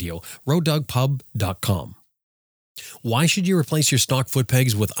Rider Radio, roaddogpub.com. Why should you replace your stock foot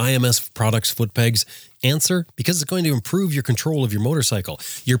pegs with IMS Products foot pegs? Answer, because it's going to improve your control of your motorcycle.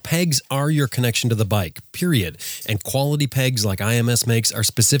 Your pegs are your connection to the bike, period. And quality pegs like IMS makes are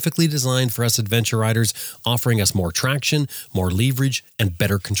specifically designed for us adventure riders, offering us more traction, more leverage, and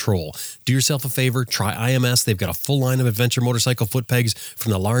better control. Do yourself a favor, try IMS. They've got a full line of adventure motorcycle foot pegs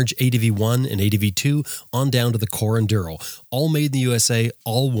from the large ADV1 and ADV2 on down to the Core Enduro. All made in the USA,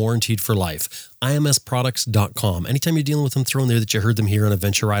 all warranted for life. IMSproducts.com. Anytime you're dealing with them, throw in there that you heard them here on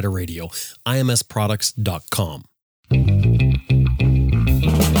Adventure Rider Radio. IMSproducts.com.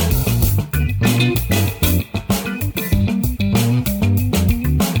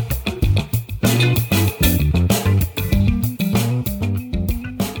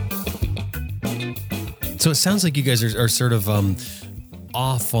 So it sounds like you guys are sort of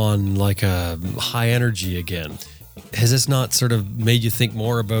off on like a high energy again. Has this not sort of made you think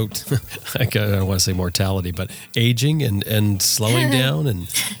more about, I don't want to say mortality, but aging and slowing down and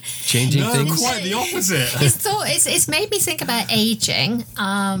changing things? No, quite the opposite. It's made me think about aging.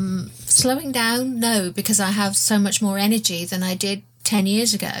 Slowing down, no, because I have so much more energy than I did 10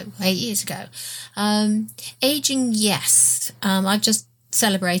 years ago, 8 years ago. Aging, yes. I've just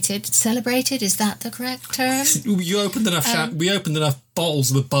celebrated, is that the correct term? You opened enough we opened enough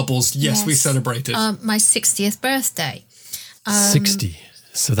bottles with bubbles. Yes, we celebrated. My 60th birthday. 60.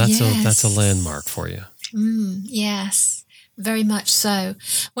 So that's a landmark for you. Yes, very much so.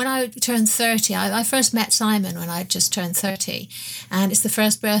 When I turned 30, I first met Simon when I just turned 30, and it's the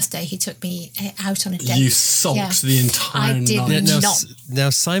first birthday he took me out on a date. You sulked the entire night. I did not. Now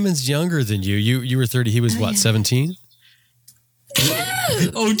Simon's younger than you. You were 30. He was 17?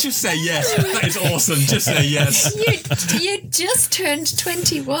 Oh, just say yes. That is awesome. Just say yes. You just turned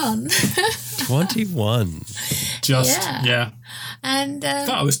 21. 21. Yeah. And I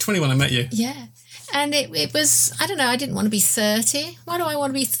thought I was 20 when I met you. Yeah. And it was, I don't know, I didn't want to be 30. Why do I want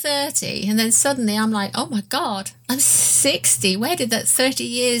to be 30? And then suddenly I'm like, oh my God, I'm 60. Where did that 30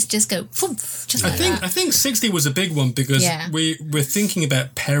 years just go? Just like I think 60 was a big one because we're thinking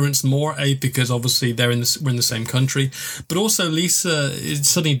about parents more, because obviously we're in the same country, but also Lisa, it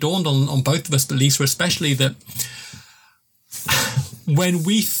suddenly dawned on both of us, but Lisa especially, that when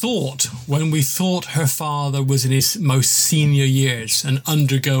we thought her father was in his most senior years and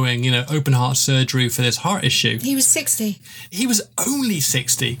undergoing, open heart surgery for this heart issue, he was 60. He was only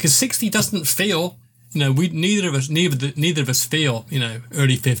 60, because 60 doesn't feel, neither of us feel,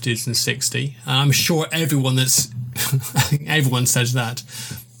 early 50s and 60. I'm sure everyone everyone says that.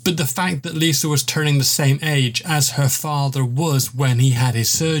 But the fact that Lisa was turning the same age as her father was when he had his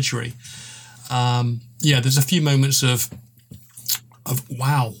surgery, there's a few moments of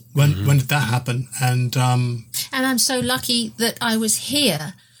wow, when did that happen? And I'm so lucky that I was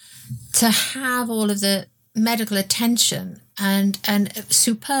here to have all of the medical attention and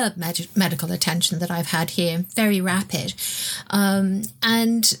superb medical attention that I've had here, very rapid,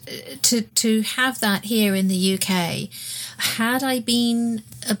 and to have that here in the UK. Had I been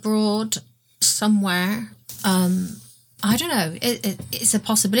abroad somewhere, I don't know, it's a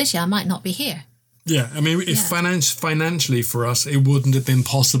possibility I might not be here. Yeah, I mean, if financially for us, it wouldn't have been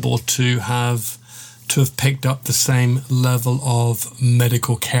possible to have picked up the same level of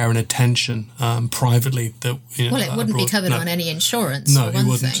medical care and attention privately. That well, it wouldn't be covered on any insurance. No, for one it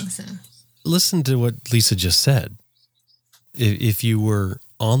wouldn't. Thing, so. Listen to what Lisa just said. If you were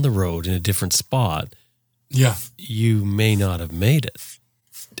on the road in a different spot, you may not have made it.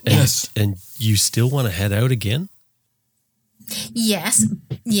 And you still want to head out again? Yes,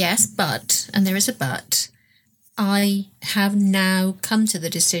 but, and there is a but, I have now come to the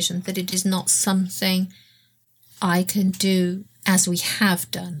decision that it is not something I can do as we have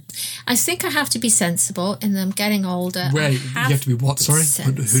done. I think I have to be sensible, and I'm getting older. Wait, you have to be what? Sorry?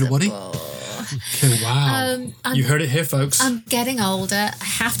 Who what? Okay, wow. You heard it here, folks. I'm getting older. I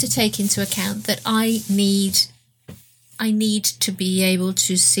have to take into account that I need to be able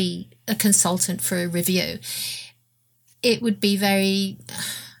to see a consultant for a review. It would be very...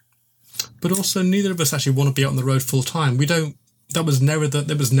 But also, neither of us actually want to be out on the road full time. We don't... That was never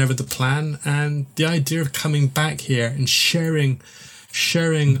the plan. And the idea of coming back here and sharing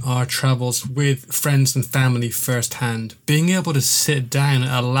our travels with friends and family firsthand, being able to sit down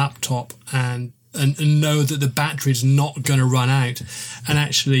at a laptop and and know that the battery's not going to run out, and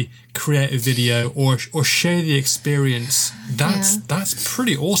actually create a video or share the experience. That's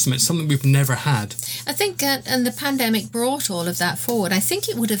pretty awesome. It's something we've never had. I think, and the pandemic brought all of that forward. I think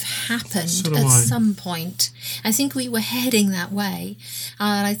it would have happened some point. I think we were heading that way.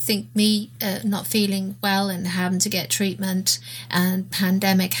 I think me not feeling well and having to get treatment and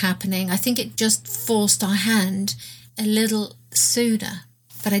pandemic happening, I think it just forced our hand a little sooner.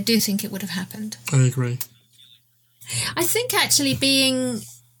 But I do think it would have happened. I agree. I think actually being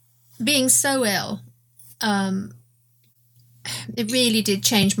so ill, it really did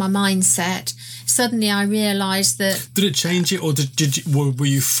change my mindset. Suddenly I realised that... Did it change it, or were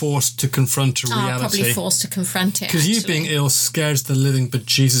you forced to confront a reality? Probably forced to confront it, because you being ill scares the living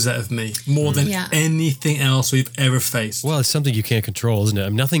bejesus out of me, more than anything else we've ever faced. Well, it's something you can't control, isn't it? I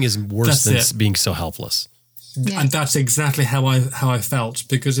mean, nothing is worse than being so helpless. Yeah. And that's exactly how I felt,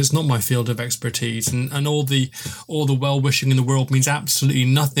 because it's not my field of expertise, and all the well-wishing in the world means absolutely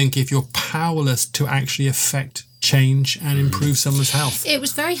nothing if you're powerless to actually affect change and improve someone's health. It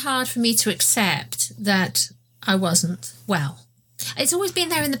was very hard for me to accept that I wasn't well. It's always been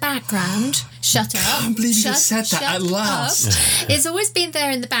there in the background. Shut up. I can't believe you just said that at last. It's always been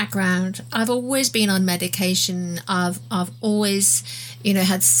there in the background. I've always been on medication. I've always,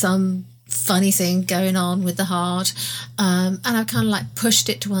 had some funny thing going on with the heart, and I kind of like pushed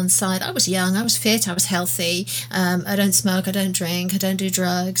it to one side. I was young, I was fit, I was healthy, I don't smoke, I don't drink, I don't do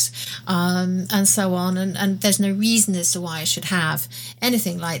drugs, and so on, and there's no reason as to why I should have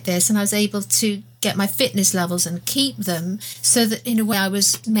anything like this. And I was able to get my fitness levels and keep them, so that in a way I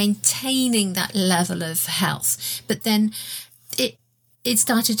was maintaining that level of health. But then it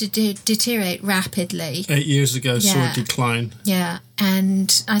started to deteriorate rapidly. 8 years ago, saw a decline. Yeah,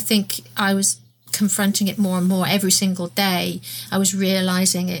 and I think I was confronting it more and more every single day. I was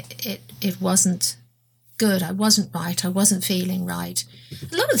realising it wasn't good. I wasn't right. I wasn't feeling right.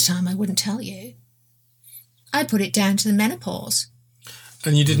 A lot of the time I wouldn't tell you. I put it down to the menopause.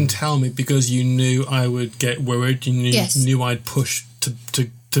 And you didn't tell me because you knew I would get worried. You knew I'd push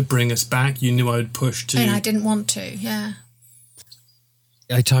to bring us back. You knew I would push to... And I didn't want to, yeah.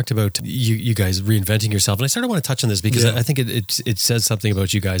 I talked about you guys reinventing yourself, and I sort of want to touch on this because I think it says something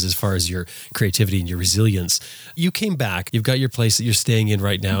about you guys as far as your creativity and your resilience. You came back, you've got your place that you're staying in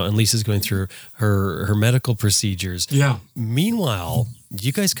right now, and Lisa's going through her medical procedures. Yeah. Meanwhile,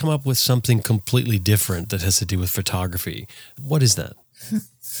 you guys come up with something completely different that has to do with photography. What is that?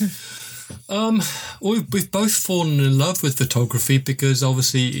 We've both fallen in love with photography because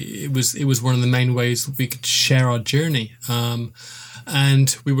obviously it was one of the main ways we could share our journey.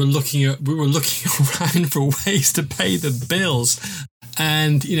 And we were looking around for ways to pay the bills.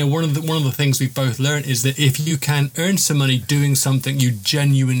 And one of the things we've both learned is that if you can earn some money doing something you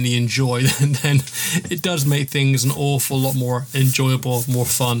genuinely enjoy, then it does make things an awful lot more enjoyable, more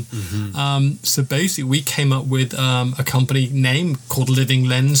fun. Mm-hmm. So basically, we came up with a company name called Living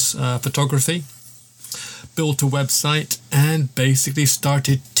Lens Photography. Built a website and basically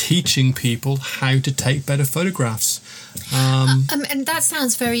started teaching people how to take better photographs. And that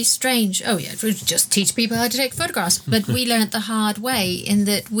sounds very strange. Oh yeah, we just teach people how to take photographs. But we learned the hard way in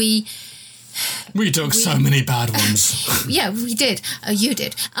that we took so many bad ones. Yeah, we did. You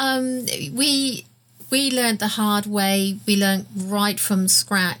did. We learned the hard way. We learned right from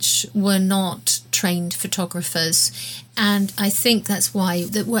scratch. We're not trained photographers. And I think that's why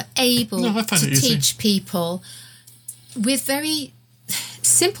that we're able to teach people with very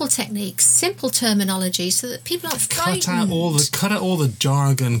simple techniques, simple terminology, so that people aren't frightened. Cut out all the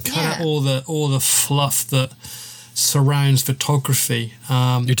jargon, cut out all the fluff that surrounds photography.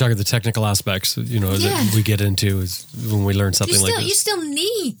 You're talking the technical aspects, that we get into is when we learn something like this. You still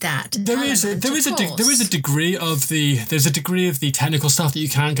need that. There is a degree of the technical stuff that you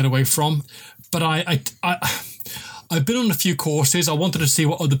can't get away from. But I've been on a few courses. I wanted to see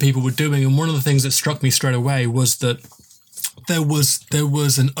what other people were doing, and one of the things that struck me straight away was that there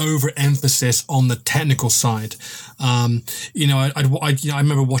was an overemphasis on the technical side. I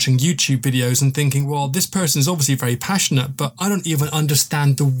remember watching YouTube videos and thinking, well, this person is obviously very passionate, but I don't even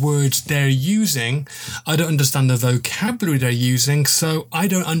understand the words they're using. I don't understand the vocabulary they're using, so I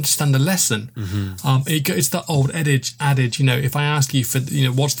don't understand the lesson. Mm-hmm. It's the old adage, if I ask you for,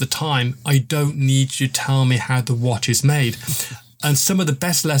 what's the time, I don't need you to tell me how the watch is made. And some of the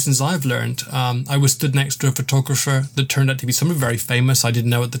best lessons I've learned, I was stood next to a photographer that turned out to be someone very famous, I didn't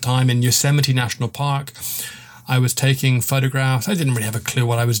know at the time, in Yosemite National Park. I was taking photographs. I didn't really have a clue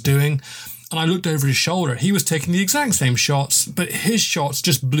what I was doing. and I looked over his shoulder. He was taking the exact same shots, but his shots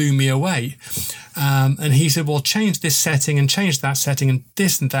just blew me away. And he said, well, change this setting and change that setting and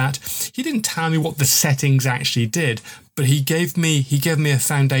this and that. He didn't tell me what the settings actually did, but he gave me a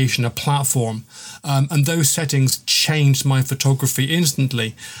foundation, a platform, and those settings changed my photography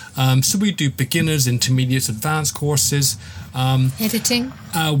instantly. So we do beginners, intermediates, advanced courses. Editing.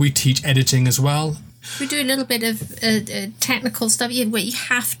 We teach editing as well. We do a little bit of technical stuff where you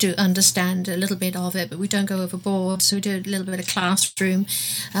have to understand a little bit of it, but we don't go overboard. So we do a little bit of classroom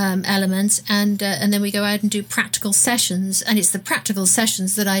elements, and then we go out and do practical sessions. And it's the practical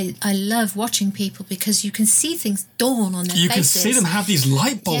sessions that I love watching people, because you can see things dawn on their faces. You can see them have these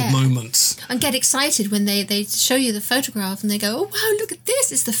light bulb moments. And get excited when they show you the photograph and they go, oh, wow, look at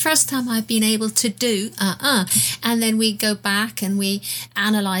this. It's the first time I've been able to do. And then we go back and we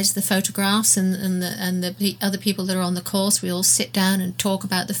analyse the photographs and the other people that are on the course. We all sit down and talk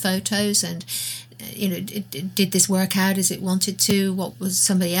about the photos and, did this work out as it wanted to? What was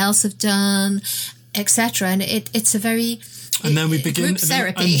somebody else have done, etc. And it's a very and then we begin group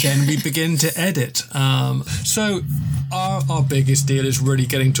therapy. And then we begin to edit. So our biggest deal is really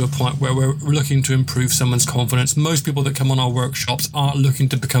getting to a point where we're looking to improve someone's confidence. Most people that come on our workshops aren't looking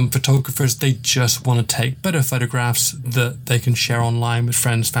to become photographers. They just want to take better photographs that they can share online with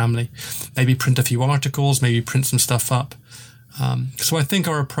friends, family, maybe print a few articles, maybe print some stuff up. So I think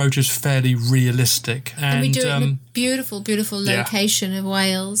our approach is fairly realistic. And we do it in a beautiful, beautiful location of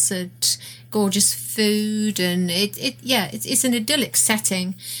Wales, at gorgeous food, and it's an idyllic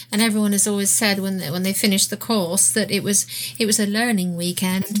setting. And everyone has always said when they finish the course that it was a learning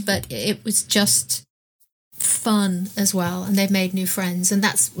weekend, but it was just fun as well, and they've made new friends, and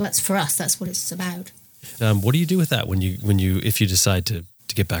that's for us. That's what it's about. What do you do with that when you if you decide to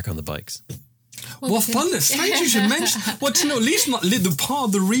get back on the bikes? Well, fun. It's strange you should mention. Well, at least not the part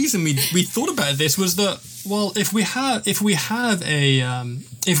of the reason we thought about this was that, well, if we have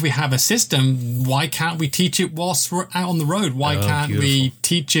a system, why can't we teach it whilst we're out on the road? Why can't we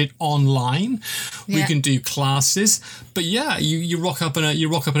teach it online? We can do classes, but you rock up in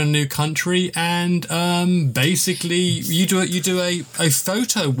a new country, and basically you do a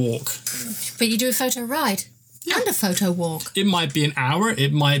photo walk. But you do a photo ride. Yeah. And a photo walk. It might be an hour,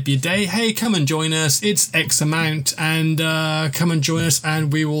 it might be a day. Hey, come and join us. It's X amount, and come and join us,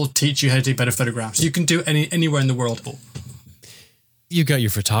 and we will teach you how to take better photographs. You can do anywhere in the world. You've got your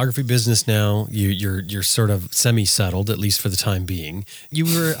photography business now. You're sort of semi-settled, at least for the time being.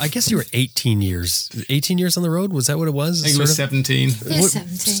 I guess you were 18 years on the road. Was that what it was? I think it was 17. Yeah,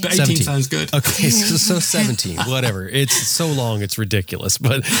 17. But 18 sounds good. Okay, so 17, whatever. It's so long, it's ridiculous.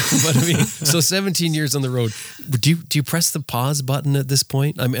 But I mean, so 17 years on the road. Do you press the pause button at this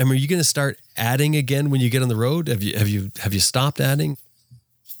point? I mean, are you going to start adding again when you get on the road? Have you stopped adding?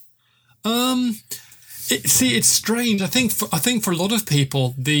 It's strange. I think for a lot of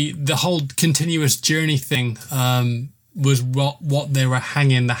people, the whole continuous journey thing was what they were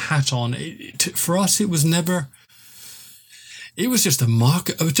hanging the hat on. For us, it was never. It was just a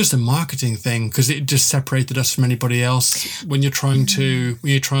marketing thing, because it just separated us from anybody else. When you're trying to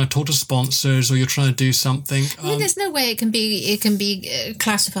talk to sponsors, or you're trying to do something. I mean, there's no way it can be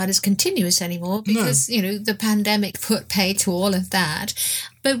classified as continuous anymore, because the pandemic put paid to all of that.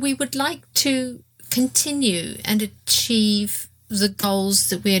 But we would like to continue and achieve the goals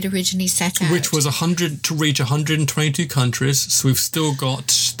that we had originally set out, which was to reach 122 countries. So we've still got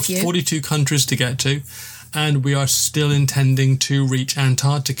 42 countries to get to, and we are still intending to reach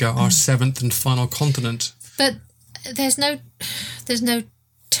Antarctica, our seventh and final continent. But there's no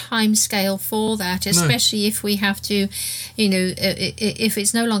time scale for that, especially if we have to, if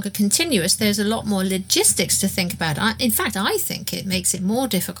it's no longer continuous, there's a lot more logistics to think about. In fact, I think it makes it more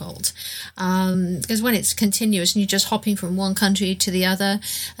difficult, because when it's continuous and you're just hopping from one country to the other,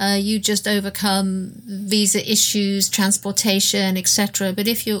 you just overcome visa issues, transportation, etc. But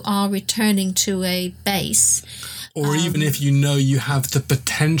if you are returning to a base, or even if you have the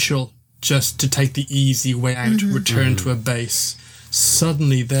potential just to take the easy way out, return to a base,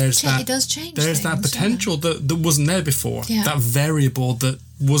 suddenly there's it does change there's things, that potential that wasn't there before, that variable that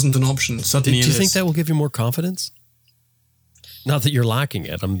wasn't an option. Suddenly, do you think that will give you more confidence? Not that you're lacking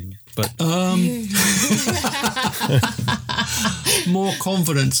it, but more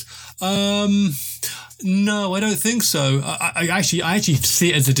confidence. No, I don't think so. I actually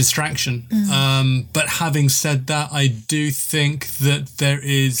see it as a distraction. But having said that, I do think that there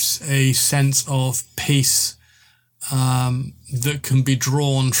is a sense of peace that can be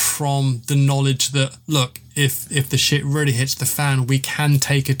drawn from the knowledge that, look, if the shit really hits the fan, we can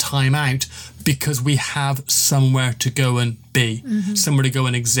take a time out because we have somewhere to go and be, somewhere to go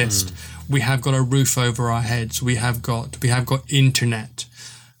and exist. We have got a roof over our heads. We have got internet.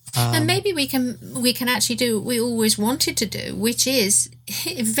 And maybe we can actually do what we always wanted to do, which is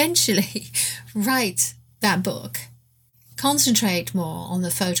eventually write that book. Concentrate more on the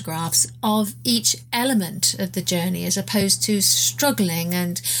photographs of each element of the journey, as opposed to struggling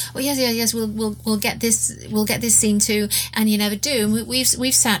and yes, we'll get this scene too, and you never do. And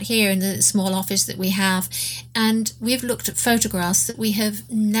we've sat here in the small office that we have, and we've looked at photographs that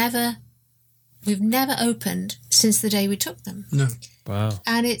we've never opened since the day we took them. No. Wow.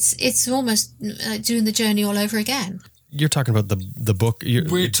 And it's almost doing the journey all over again. You're talking about the book.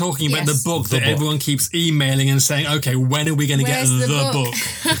 We're talking about Yes. the book that The book. everyone keeps emailing and saying, okay, when are we going to get Where's the the book?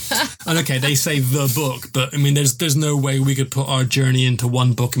 And okay, they say the book, but I mean, there's no way we could put our journey into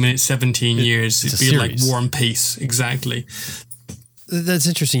one book. I mean, it's 17 years. it's It'd a be like series. War and Peace. Exactly. That's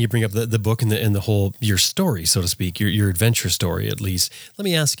interesting. You bring up the book and the whole, your story, so to speak, your adventure story, at least. Let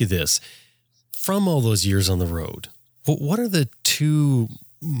me ask you this. From all those years on the road, what are the two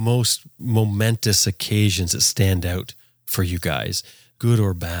most momentous occasions that stand out for you guys, good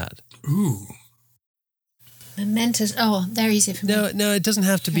or bad? Ooh. Momentous. Oh, they're easy for me. No, it doesn't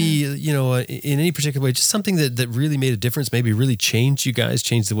have to be, in any particular way. Just something that really made a difference, maybe really changed you guys,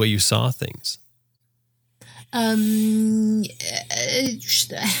 changed the way you saw things. For me,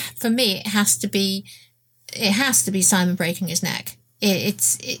 it has to be Simon breaking his neck.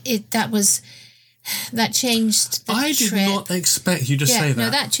 That changed the I trip. did not expect you to say that. No,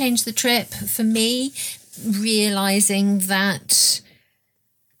 that changed the trip for me. Realizing that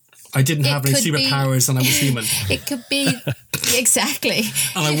I didn't have any could be- superpowers and I was human. it could be exactly,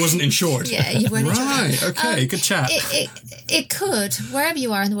 And I wasn't insured. Yeah, you weren't insured. Right, okay, good chat. It could, wherever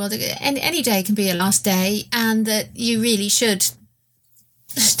you are in the world, any day can be a last day, and that you really should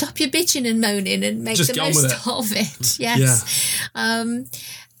stop your bitching and moaning and make Just the get on with most of it. Yes. And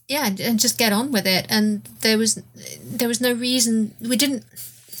just get on with it. And there was no reason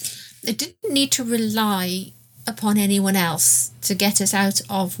it didn't need to rely upon anyone else to get us out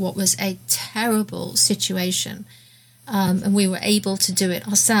of what was a terrible situation. And we were able to do it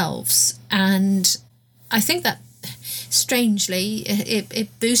ourselves. And I think that, strangely,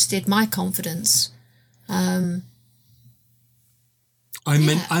 it boosted my confidence. I'm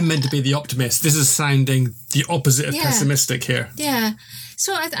meant to be the optimist. This is sounding the opposite of pessimistic here. Yeah.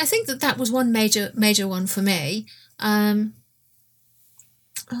 So I think that was one major one for me.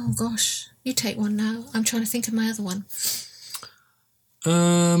 Oh, gosh. You take one now. I'm trying to think of my other one.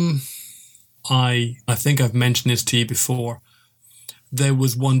 I think I've mentioned this to you before. There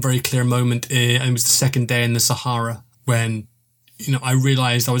was one very clear moment. It was the second day in the Sahara when, I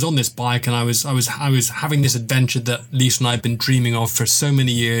realized I was on this bike and I was having this adventure that Lisa and I had been dreaming of for so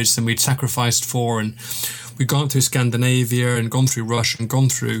many years, and we'd sacrificed for, and we'd gone through Scandinavia and gone through Russia and gone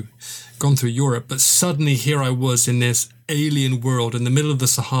through Europe. But suddenly here I was in this alien world in the middle of the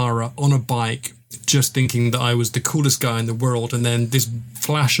Sahara on a bike, just thinking that I was the coolest guy in the world. And then this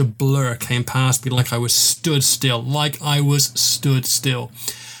flash of blur came past me like I was stood still.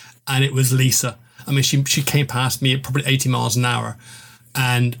 And it was Lisa. I mean, she came past me at probably 80 miles an hour.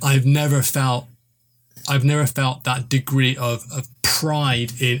 And I've never felt that degree of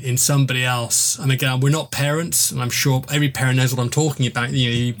pride in somebody else. And again, we're not parents, and I'm sure every parent knows what I'm talking about.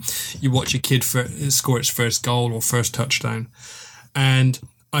 You watch your kid score its first goal or first touchdown, and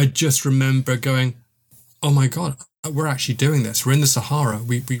I just remember going, "Oh my God, we're actually doing this. We're in the Sahara.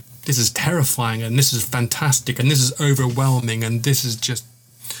 This is terrifying, and this is fantastic, and this is overwhelming, and this is just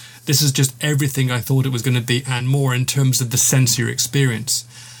everything I thought it was going to be, and more in terms of the sensory experience."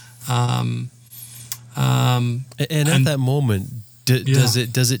 And at that moment,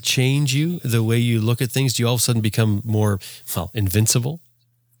 does it change you, the way you look at things? Do you all of a sudden become more, invincible?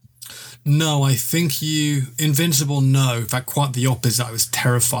 No, I think invincible, no. In fact, quite the opposite. I was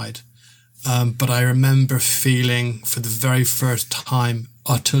terrified. But I remember feeling for the very first time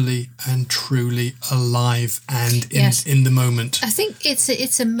utterly and truly alive and in the moment. I think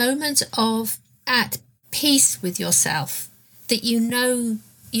it's a moment of at peace with yourself, that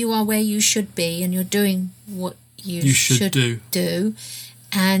you are where you should be, and you're doing what you should do,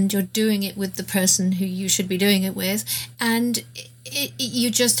 and you're doing it with the person who you should be doing it with, and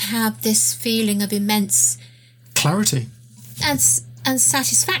you just have this feeling of immense clarity and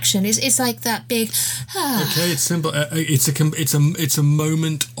satisfaction. It's like that big. Okay, it's simple. It's a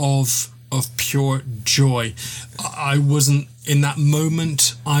moment of pure joy. I wasn't in that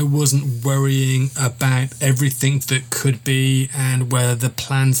moment, I wasn't worrying about everything that could be and whether the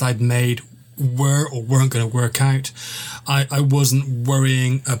plans I'd made were or weren't going to work out. I wasn't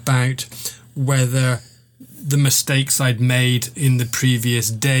worrying about whether the mistakes I'd made in the previous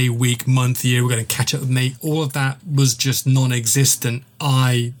day, week, month, year were going to catch up with me. All of that was just non-existent.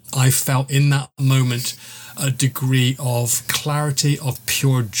 I felt in that moment a degree of clarity, of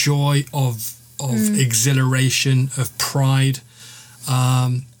pure joy, of exhilaration, of pride.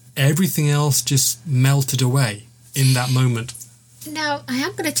 Everything else just melted away in that moment. Now, I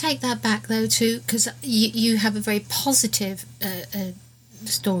am going to take that back, though, too, because you have a very positive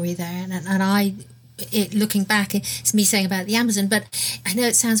story there. And looking back, it's me saying about the Amazon, but I know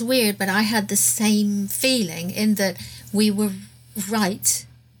it sounds weird, but I had the same feeling in that we were right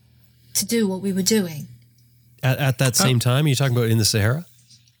to do what we were doing. At that same time, are you talking about in the Sahara?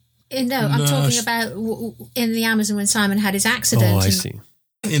 No, I'm talking about in the Amazon when Simon had his accident. Oh, I see.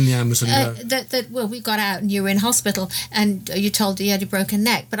 In the Amazon, well, we got out and you were in hospital and you told you had a broken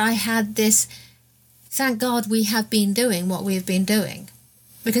neck. But I had this, thank God we have been doing what we have been doing.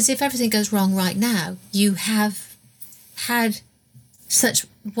 Because if everything goes wrong right now, you have had such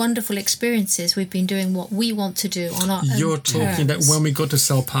wonderful experiences. We've been doing what we want to do on our own You're talking terms. about when we got to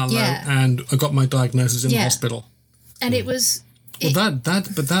Sao Paulo and I got my diagnosis in the hospital. And it was... Well,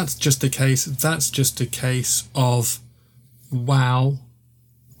 but that's just a case. That's just a case of, wow,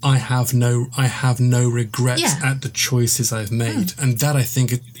 I have no regrets at the choices I've made, and that I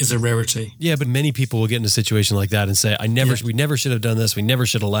think is a rarity. Yeah, but many people will get in a situation like that and say, we never should have done this. We never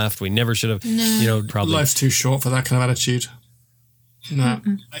should have left. We never should have, probably. Life's too short for that kind of attitude. No,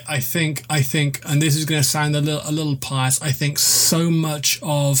 I think, and this is going to sound a little pious. I think so much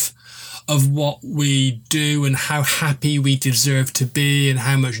of what we do and how happy we deserve to be and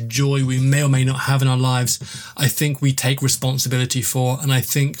how much joy we may or may not have in our lives, I think we take responsibility for. And I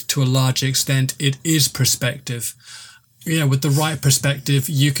think to a large extent, it is perspective. With the right perspective,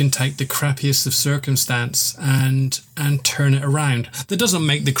 you can take the crappiest of circumstance and turn it around. That doesn't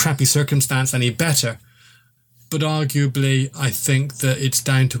make the crappy circumstance any better. But arguably, I think that it's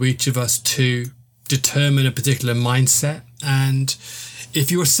down to each of us to determine a particular mindset. And if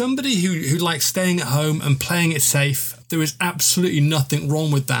you are somebody who likes staying at home and playing it safe, there is absolutely nothing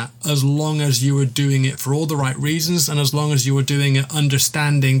wrong with that, as long as you are doing it for all the right reasons and as long as you are doing it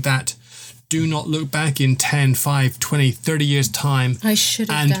understanding that do not look back in 10, 5, 20, 30 years' time I should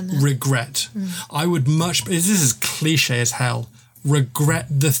have done that. Regret. I would this is cliche as hell, regret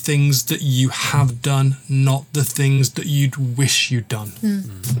the things that you have done, not the things that you'd wish you'd done.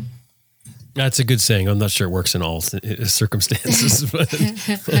 That's a good saying. I'm not sure it works in all circumstances, but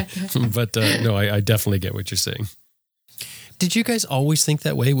no, I definitely get what you're saying. Did you guys always think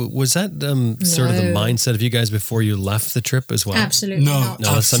that way? Was that sort of the mindset of you guys before you left the trip as well? Absolutely not.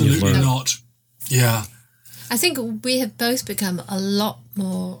 No, that's something you've learned. Not. Yeah. I think we have both become a lot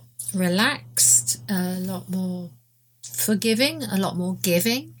more relaxed, a lot more forgiving, a lot more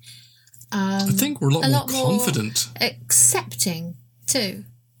giving. I think we're a lot more confident. Accepting too.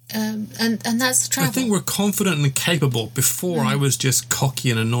 And that's the travel. I think we're confident and capable. Before I was just cocky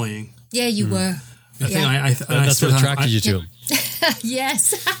and annoying. Yeah, you were. I think that's what attracted you to him.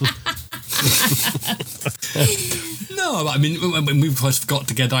 Yes. No, I mean, when we first got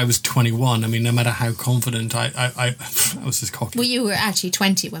together, I was 21. I mean, no matter how confident I was just cocky. Well, you were actually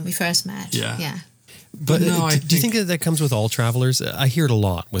 20 when we first met. Yeah. But no, do you think that comes with all travelers? I hear it a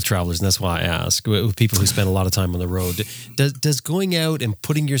lot with travelers, and that's why I ask, with people who spend a lot of time on the road. Does going out and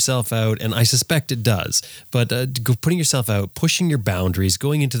putting yourself out, and I suspect it does, but putting yourself out, pushing your boundaries,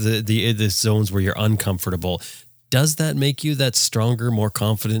 going into the zones where you're uncomfortable, does that make you that stronger, more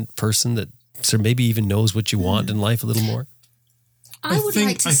confident person that maybe even knows what you want in life a little more? I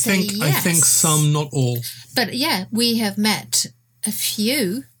think yes. I think some, not all. But yeah, we have met a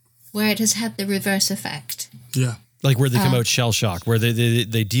few where it has had the reverse effect. Yeah. Like where they come out shell-shocked, where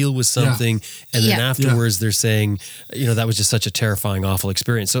they deal with something and then afterwards they're saying, that was just such a terrifying, awful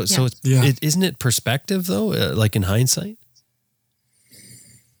experience. So isn't it perspective, though, like in hindsight?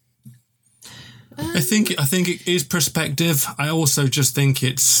 I think it is perspective. I also just think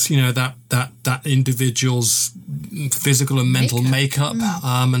it's, that individual's physical and mental makeup.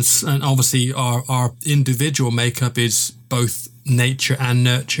 And obviously our individual makeup is both nature and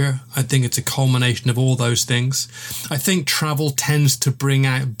nurture. I think it's a culmination of all those things. I think travel tends to bring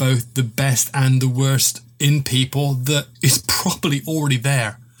out both the best and the worst in people that is probably already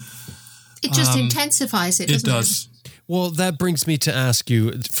there. It just intensifies it, doesn't it? It does. Well, that brings me to ask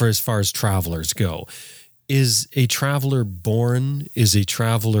you, for as far as travelers go, is a traveler born? Is a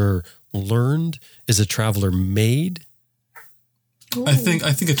traveler learned? Is a traveler made? I think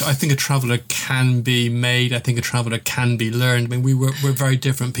a traveler can be made. I think a traveler can be learned. I mean, we're very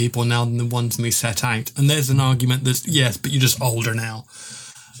different people now than the ones we set out. And there's an argument that yes, but you're just older now.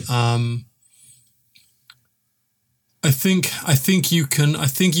 I think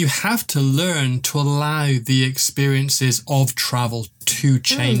you have to learn to allow the experiences of travel to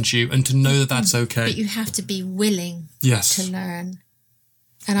change you and to know that that's okay. But you have to be willing to learn.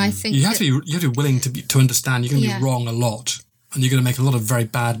 And I think you have to be willing to understand you're going to be wrong a lot. And you're going to make a lot of very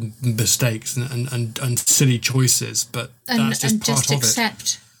bad mistakes and silly choices, but that's just part of it.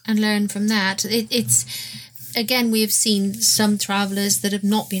 Accept and learn from that. It's again, we have seen some travellers that have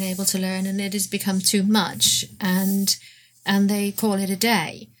not been able to learn, and it has become too much, and they call it a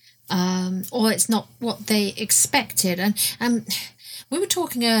day, or it's not what they expected. And we were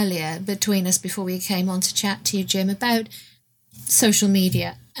talking earlier between us before we came on to chat to you, Jim, about social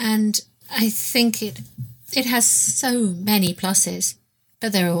media, and I think it has so many pluses,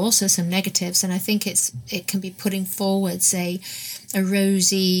 but there are also some negatives, and I think it can be putting forwards a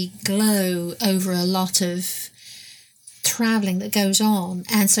rosy glow over a lot of travelling that goes on,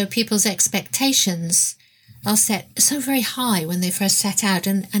 and so people's expectations are set so very high when they first set out,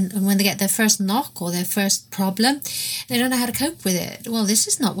 and when they get their first knock or their first problem, they don't know how to cope with it. Well, this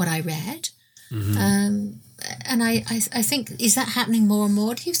is not what I read. Mm-hmm. And I think, is that happening more and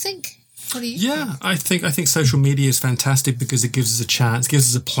more, do you think? Yeah, I think social media is fantastic because it gives us a chance,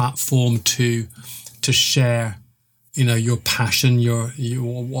 gives us a platform to share, your passion,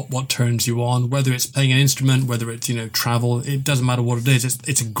 what turns you on, whether it's playing an instrument, whether it's travel. It doesn't matter what it is.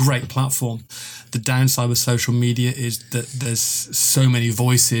 It's a great platform. The downside with social media is that there's so many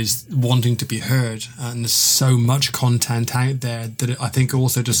voices wanting to be heard, and there's so much content out there that I think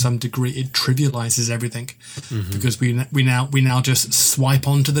also to some degree it trivializes everything, because we now just swipe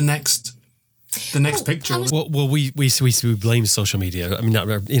on to the next picture. Well, we blame social media. I mean, not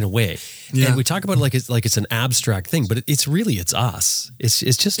in a way, and we talk about it like it's an abstract thing, but it's us. It's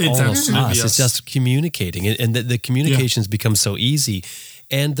just almost us. It's just communicating, and the communications become so easy.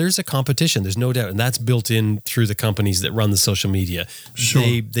 And there's a competition, there's no doubt, and that's built in through the companies that run the social media. Sure.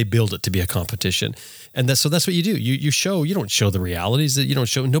 They build it to be a competition, and that's what you do. You don't show the realities that you don't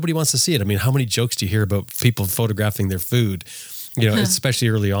show. Nobody wants to see it. I mean, how many jokes do you hear about people photographing their food? Especially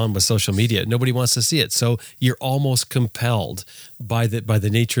early on with social media, nobody wants to see it. So you're almost compelled by the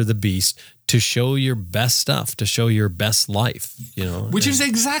nature of the beast to show your best stuff, to show your best life. Which is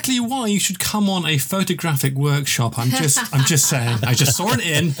exactly why you should come on a photographic workshop. I'm just saying. I just saw it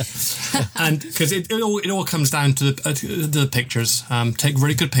in, and because it all comes down to the pictures. Take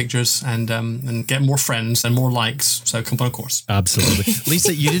really good pictures and get more friends and more likes. So come on a course. Absolutely,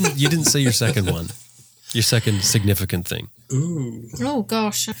 Lisa. You didn't say your second one. Your second significant thing. Ooh. Oh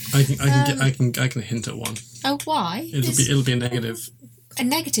gosh. I can hint at one. Oh, why? It'll be a negative. A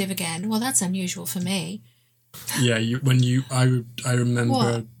negative again? Well, that's unusual for me. Yeah, I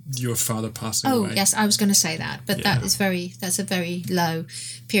remember your father passing away. Oh yes, I was going to say that, but that's a very low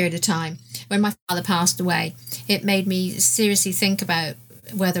period of time. When my father passed away, it made me seriously think about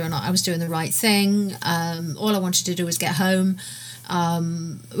whether or not I was doing the right thing. All I wanted to do was get home.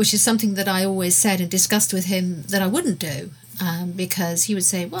 Which is something that I always said and discussed with him that I wouldn't do, because he would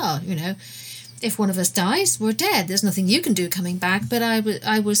say, well, if one of us dies, we're dead. There's nothing you can do coming back. But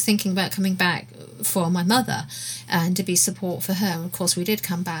I was thinking about coming back for my mother and to be support for her. And of course, we did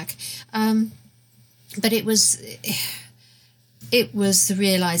come back. But it was the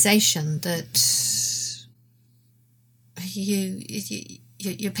realization that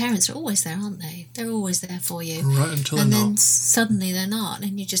your parents are always there, aren't they? They're always there for you. Right until they're not. And then suddenly they're not,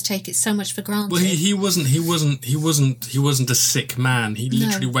 and you just take it so much for granted. Well, he wasn't a sick man. He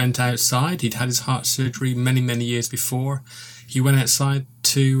literally went outside. He'd had his heart surgery many, many years before. He went outside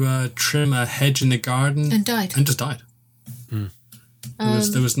to trim a hedge in the garden and died. And just died. There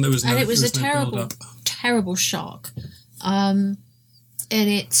was no. And it was a terrible shock. And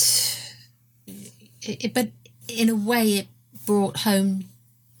but in a way, it brought home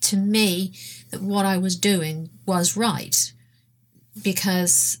to me that what I was doing was right,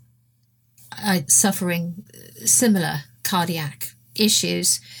 because I'm suffering similar cardiac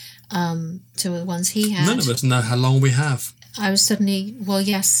issues to the ones he had. None of us know how long we have. I was suddenly, well,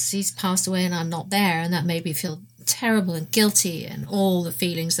 yes, he's passed away and I'm not there, and that made me feel terrible and guilty and all the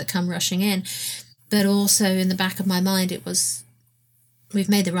feelings that come rushing in. But also in the back of my mind, it was, we've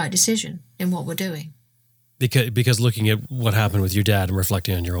made the right decision in what we're doing. Because looking at what happened with your dad and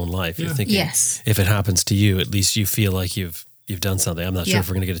reflecting on your own life, you're thinking, yes, if it happens to you, at least you feel like you've done something. I'm not sure if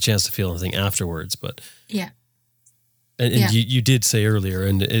we're going to get a chance to feel anything afterwards, but and you did say earlier,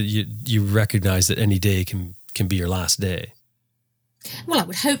 and you recognize that any day can be your last day. Well, I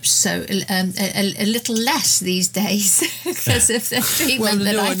would hope so. A little less these days because of the treatment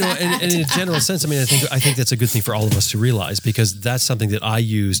I've had. And in a general sense, I mean, I think that's a good thing for all of us to realize, because that's something that I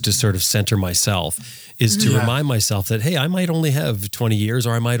use to sort of center myself, is to remind myself that, hey, I might only have 20 years,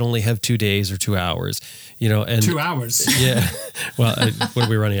 or I might only have 2 days or 2 hours, and 2 hours. Yeah. Well, what are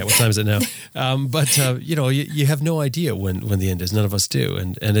we running at? What time is it now? But you have no idea when the end is. None of us do.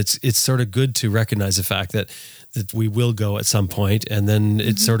 And it's sort of good to recognize the fact that we will go at some point, and then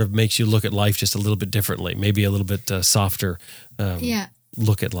it sort of makes you look at life just a little bit differently, maybe a little bit softer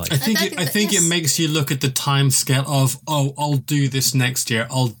look at life. I think it makes you look at the time scale of, I'll do this next year.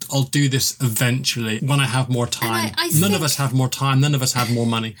 I'll do this eventually when I have more time. None of us have more time. None of us have more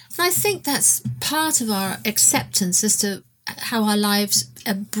money. And I think that's part of our acceptance as to how our lives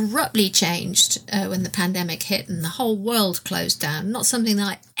abruptly changed when the pandemic hit and the whole world closed down. Not something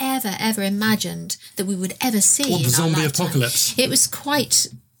that I ever imagined that we would ever see. Or the zombie apocalypse. It was quite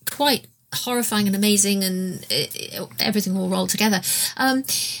horrifying and amazing, and everything all rolled together.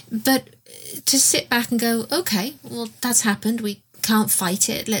 But to sit back and go, okay, well, that's happened. We can't fight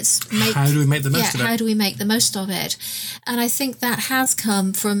it. How do we make the most of it? How do we make the most of it? And I think that has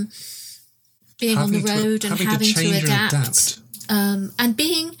come from being on the road and having to adapt. And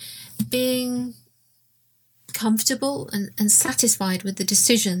being comfortable and satisfied with the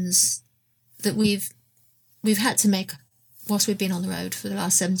decisions that we've had to make whilst we've been on the road for the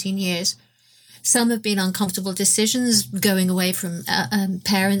last 17 years. Some have been uncomfortable decisions, going away from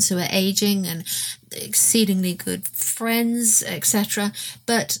parents who are aging and exceedingly good friends, etc.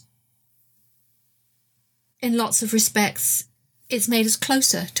 But in lots of respects, it's made us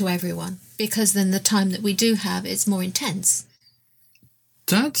closer to everyone, because then the time that we do have is more intense.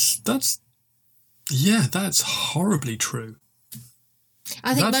 That's horribly true.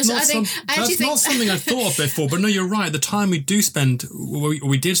 I think that's not something I thought of before, but no, you're right. The time we did spend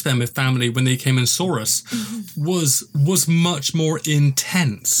with family when they came and saw us was much more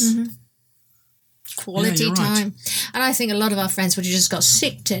intense. Mm-hmm. Quality time. Right. And I think a lot of our friends would have just got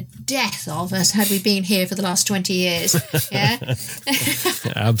sick to death of us had we been here for the last 20 years. Yeah.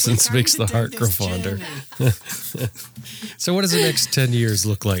 Absence makes the heart grow fonder. So what does the next 10 years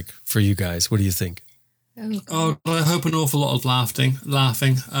look like for you guys? What do you think? Oh, I hope an awful lot of laughing.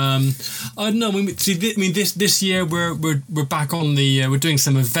 I don't know. This year we're back on the. We're doing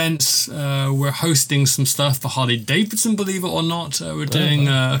some events. We're hosting some stuff for Harley Davidson. Believe it or not, we're doing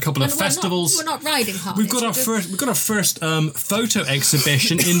a couple of festivals. We're not riding Harley. We've got our first photo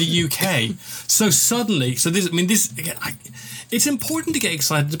exhibition in the UK. So suddenly, it's important to get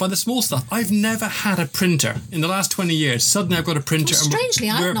excited by the small stuff. I've never had a printer in the last 20 years. Suddenly I've got a printer. Well, strangely,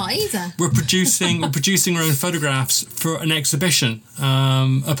 I'm not either. We're producing our own photographs for an exhibition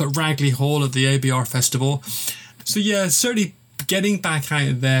up at Ragley Hall at the ABR Festival. So yeah, certainly getting back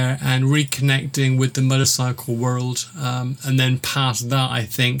out there and reconnecting with the motorcycle world. And then past that, I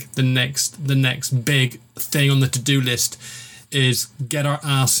think the next big thing on the to-do list is get our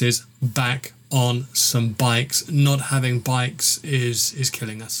asses back on some bikes. Not having bikes is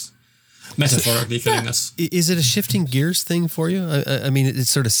killing us. Metaphorically killing us. Is it a shifting gears thing for you? I mean, it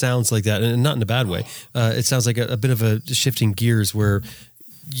sort of sounds like that, and not in a bad way. It sounds like a bit of a shifting gears where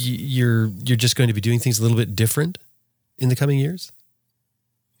you're just going to be doing things a little bit different in the coming years.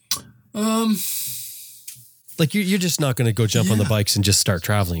 Like you're just not going to go jump on the bikes and just start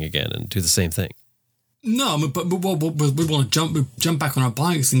traveling again and do the same thing. No, but we want to jump back on our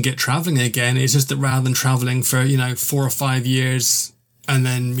bikes and get traveling again. It's just that rather than traveling for 4 or 5 years and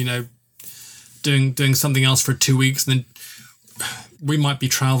then doing something else for 2 weeks, and then we might be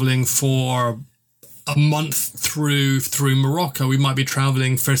traveling for a month through Morocco. We might be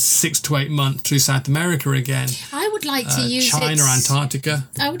traveling for 6 to 8 months through South America again. I would like to use China, Antarctica.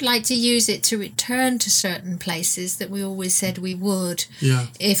 I would like to use it to return to certain places that we always said we would,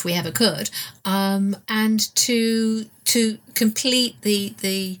 if we ever could, and to complete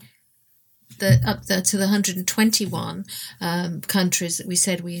the up there to the 121 countries that we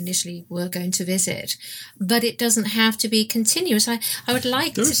said we initially were going to visit. But it doesn't have to be continuous. I would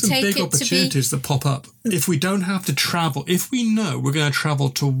like to take it to be... There are some big opportunities that pop up. If we don't have to travel, if we know we're going to travel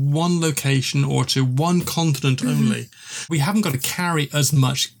to one location or to one continent only, we haven't got to carry as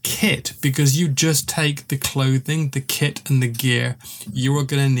much kit, because you just take the clothing, the kit and the gear you are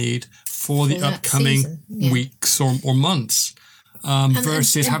going to need for the upcoming weeks or months.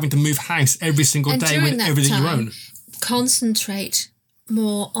 Versus having to move house every single day with everything you own. Concentrate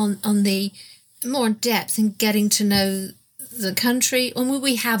more on more in depth and getting to know the country. And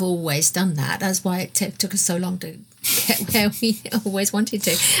we have always done that. That's why it took us so long to get where we always wanted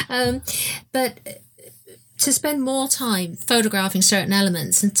to. But to spend more time photographing certain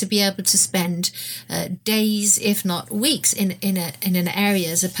elements and to be able to spend days, if not weeks, in an area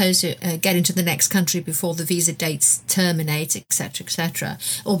as opposed to getting to the next country before the visa dates terminate, etc.,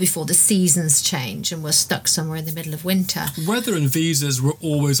 or before the seasons change and we're stuck somewhere in the middle of winter. Weather and visas were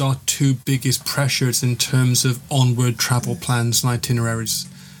always our two biggest pressures in terms of onward travel plans and itineraries.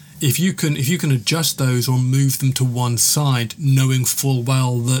 If you can adjust those or move them to one side, knowing full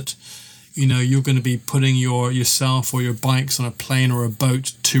well that you're going to be putting yourself or your bikes on a plane or a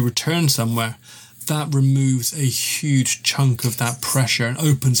boat to return somewhere, that removes a huge chunk of that pressure and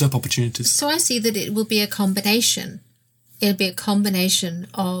opens up opportunities. So I see that it will be a combination. It'll be a combination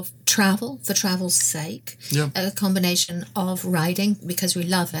of travel for travel's sake, a combination of riding because we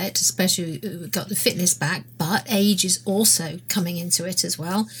love it, especially we've got the fitness back, but age is also coming into it as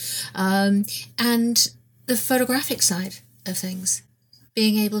well, and the photographic side of things.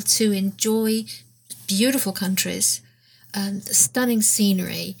 Being able to enjoy beautiful countries, stunning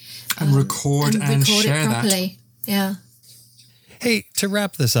scenery, and record share it properly. That. Yeah. Hey, to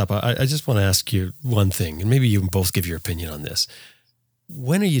wrap this up, I just want to ask you one thing, and maybe you can both give your opinion on this.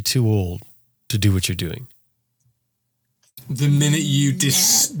 When are you too old to do what you're doing? The minute you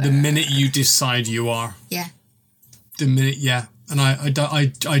decide you are. Yeah. The minute, yeah. And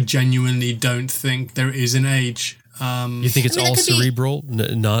I genuinely don't think there is an age. You think it's all cerebral,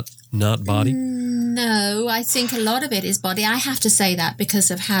 not body? No, I think a lot of it is body. I have to say that because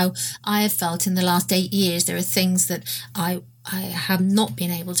of how I have felt in the last 8 years. There are things that I have not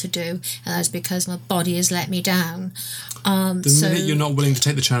been able to do, and that's because my body has let me down. The minute you're not willing to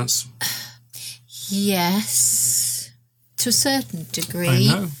take the chance. Yes, to a certain degree.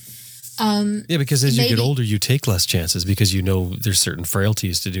 I know. Yeah, because as you get older, you take less chances because there's certain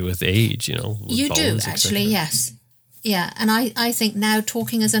frailties to do with age, You do, actually, yes. Yeah, and I think now,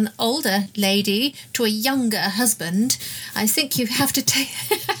 talking as an older lady to a younger husband, I think you have to take...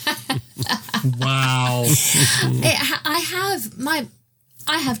 Wow.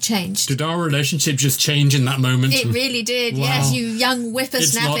 I have changed. Did our relationship just change in that moment? It really did. Wow. Yes, you young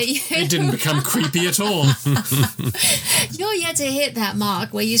whippersnapper. It didn't become creepy at all. You're yet to hit that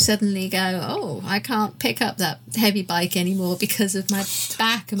mark where you suddenly go, oh, I can't pick up that heavy bike anymore because of my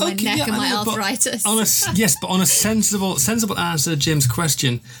back and my neck and my arthritis. But on a sensible answer to Jim's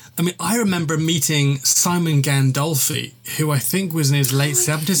question, I mean, I remember meeting Simon Gandolfi, who I think was in his late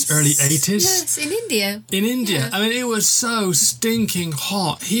 70s, early 80s. Yes, in India. Yeah. I mean, it was so stinking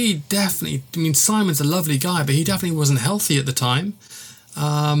hot. Simon's a lovely guy, but he definitely wasn't healthy at the time.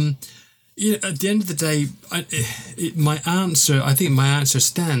 At the end of the day, my answer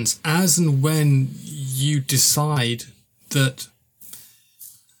stands as and when you decide that.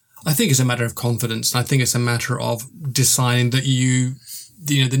 I think it's a matter of confidence. I think it's a matter of deciding that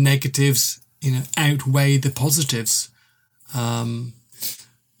the negatives, outweigh the positives. And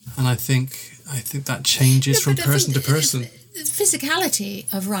I think that changes from person to person. The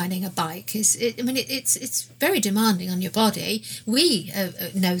physicality of riding a bike it's very demanding on your body. We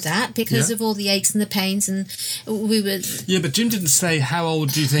know that because of all the aches and the pains, and we were. Yeah, but Jim didn't say how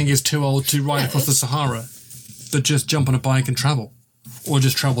old do you think is too old to ride across the Sahara, but just jump on a bike and travel, or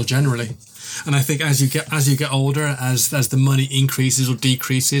just travel generally. And I think as you get older, as the money increases or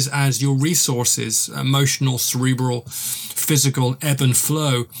decreases, as your resources, emotional, cerebral, physical, ebb and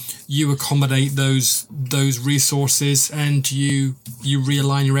flow, you accommodate those resources, and you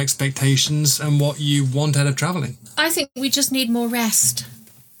realign your expectations and what you want out of traveling. I think we just need more rest.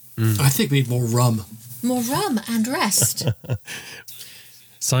 I think we need more rum. More rum and rest.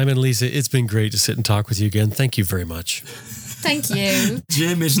 Simon, Lisa, it's been great to sit and talk with you again. Thank you very much. Thank you.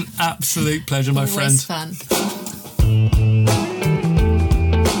 Jim, it's an absolute pleasure, my friend. Always fun.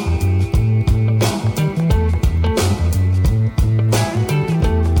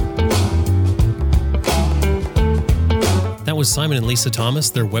 That was Simon and Lisa Thomas.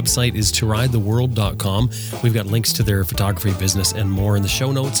 Their website is ToRideTheWorld.com. We've got links to their photography business and more in the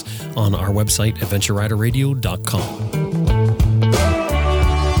show notes on our website, AdventureRiderRadio.com.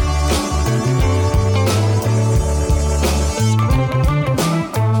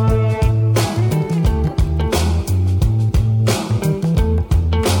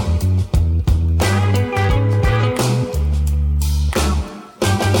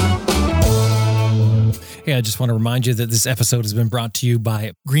 I just want to remind you that this episode has been brought to you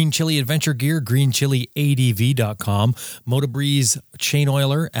by Green Chili Adventure Gear, greenchiliadv.com, Motobreeze Chain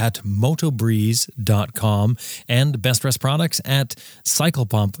Oiler at motobreeze.com, and Best Rest Products at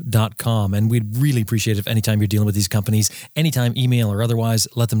cyclepump.com. And we'd really appreciate it if anytime you're dealing with these companies, anytime email or otherwise,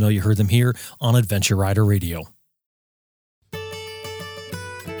 let them know you heard them here on Adventure Rider Radio.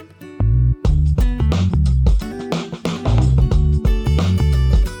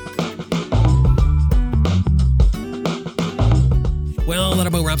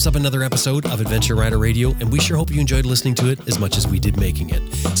 wraps up another episode of Adventure Rider Radio, and we sure hope you enjoyed listening to it as much as we did making it.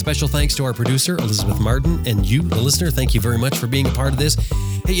 Special thanks to our producer, Elizabeth Martin, and you, the listener. Thank you very much for being a part of this.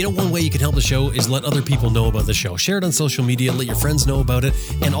 Hey, you know, one way you can help the show is let other people know about the show. Share it on social media, let your friends know about it,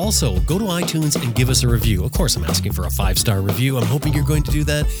 and also go to iTunes and give us a review. Of course, I'm asking for a 5-star review. I'm hoping you're going to do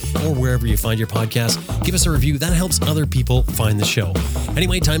that, or wherever you find your podcast. Give us a review. That helps other people find the show.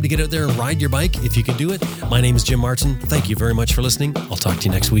 Anyway, time to get out there and ride your bike if you can do it. My name is Jim Martin. Thank you very much for listening. I'll talk to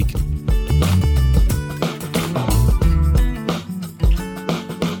you next week.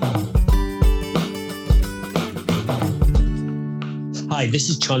 Hi, this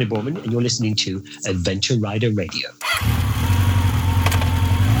is Charlie Borman, and you're listening to Adventure Rider Radio.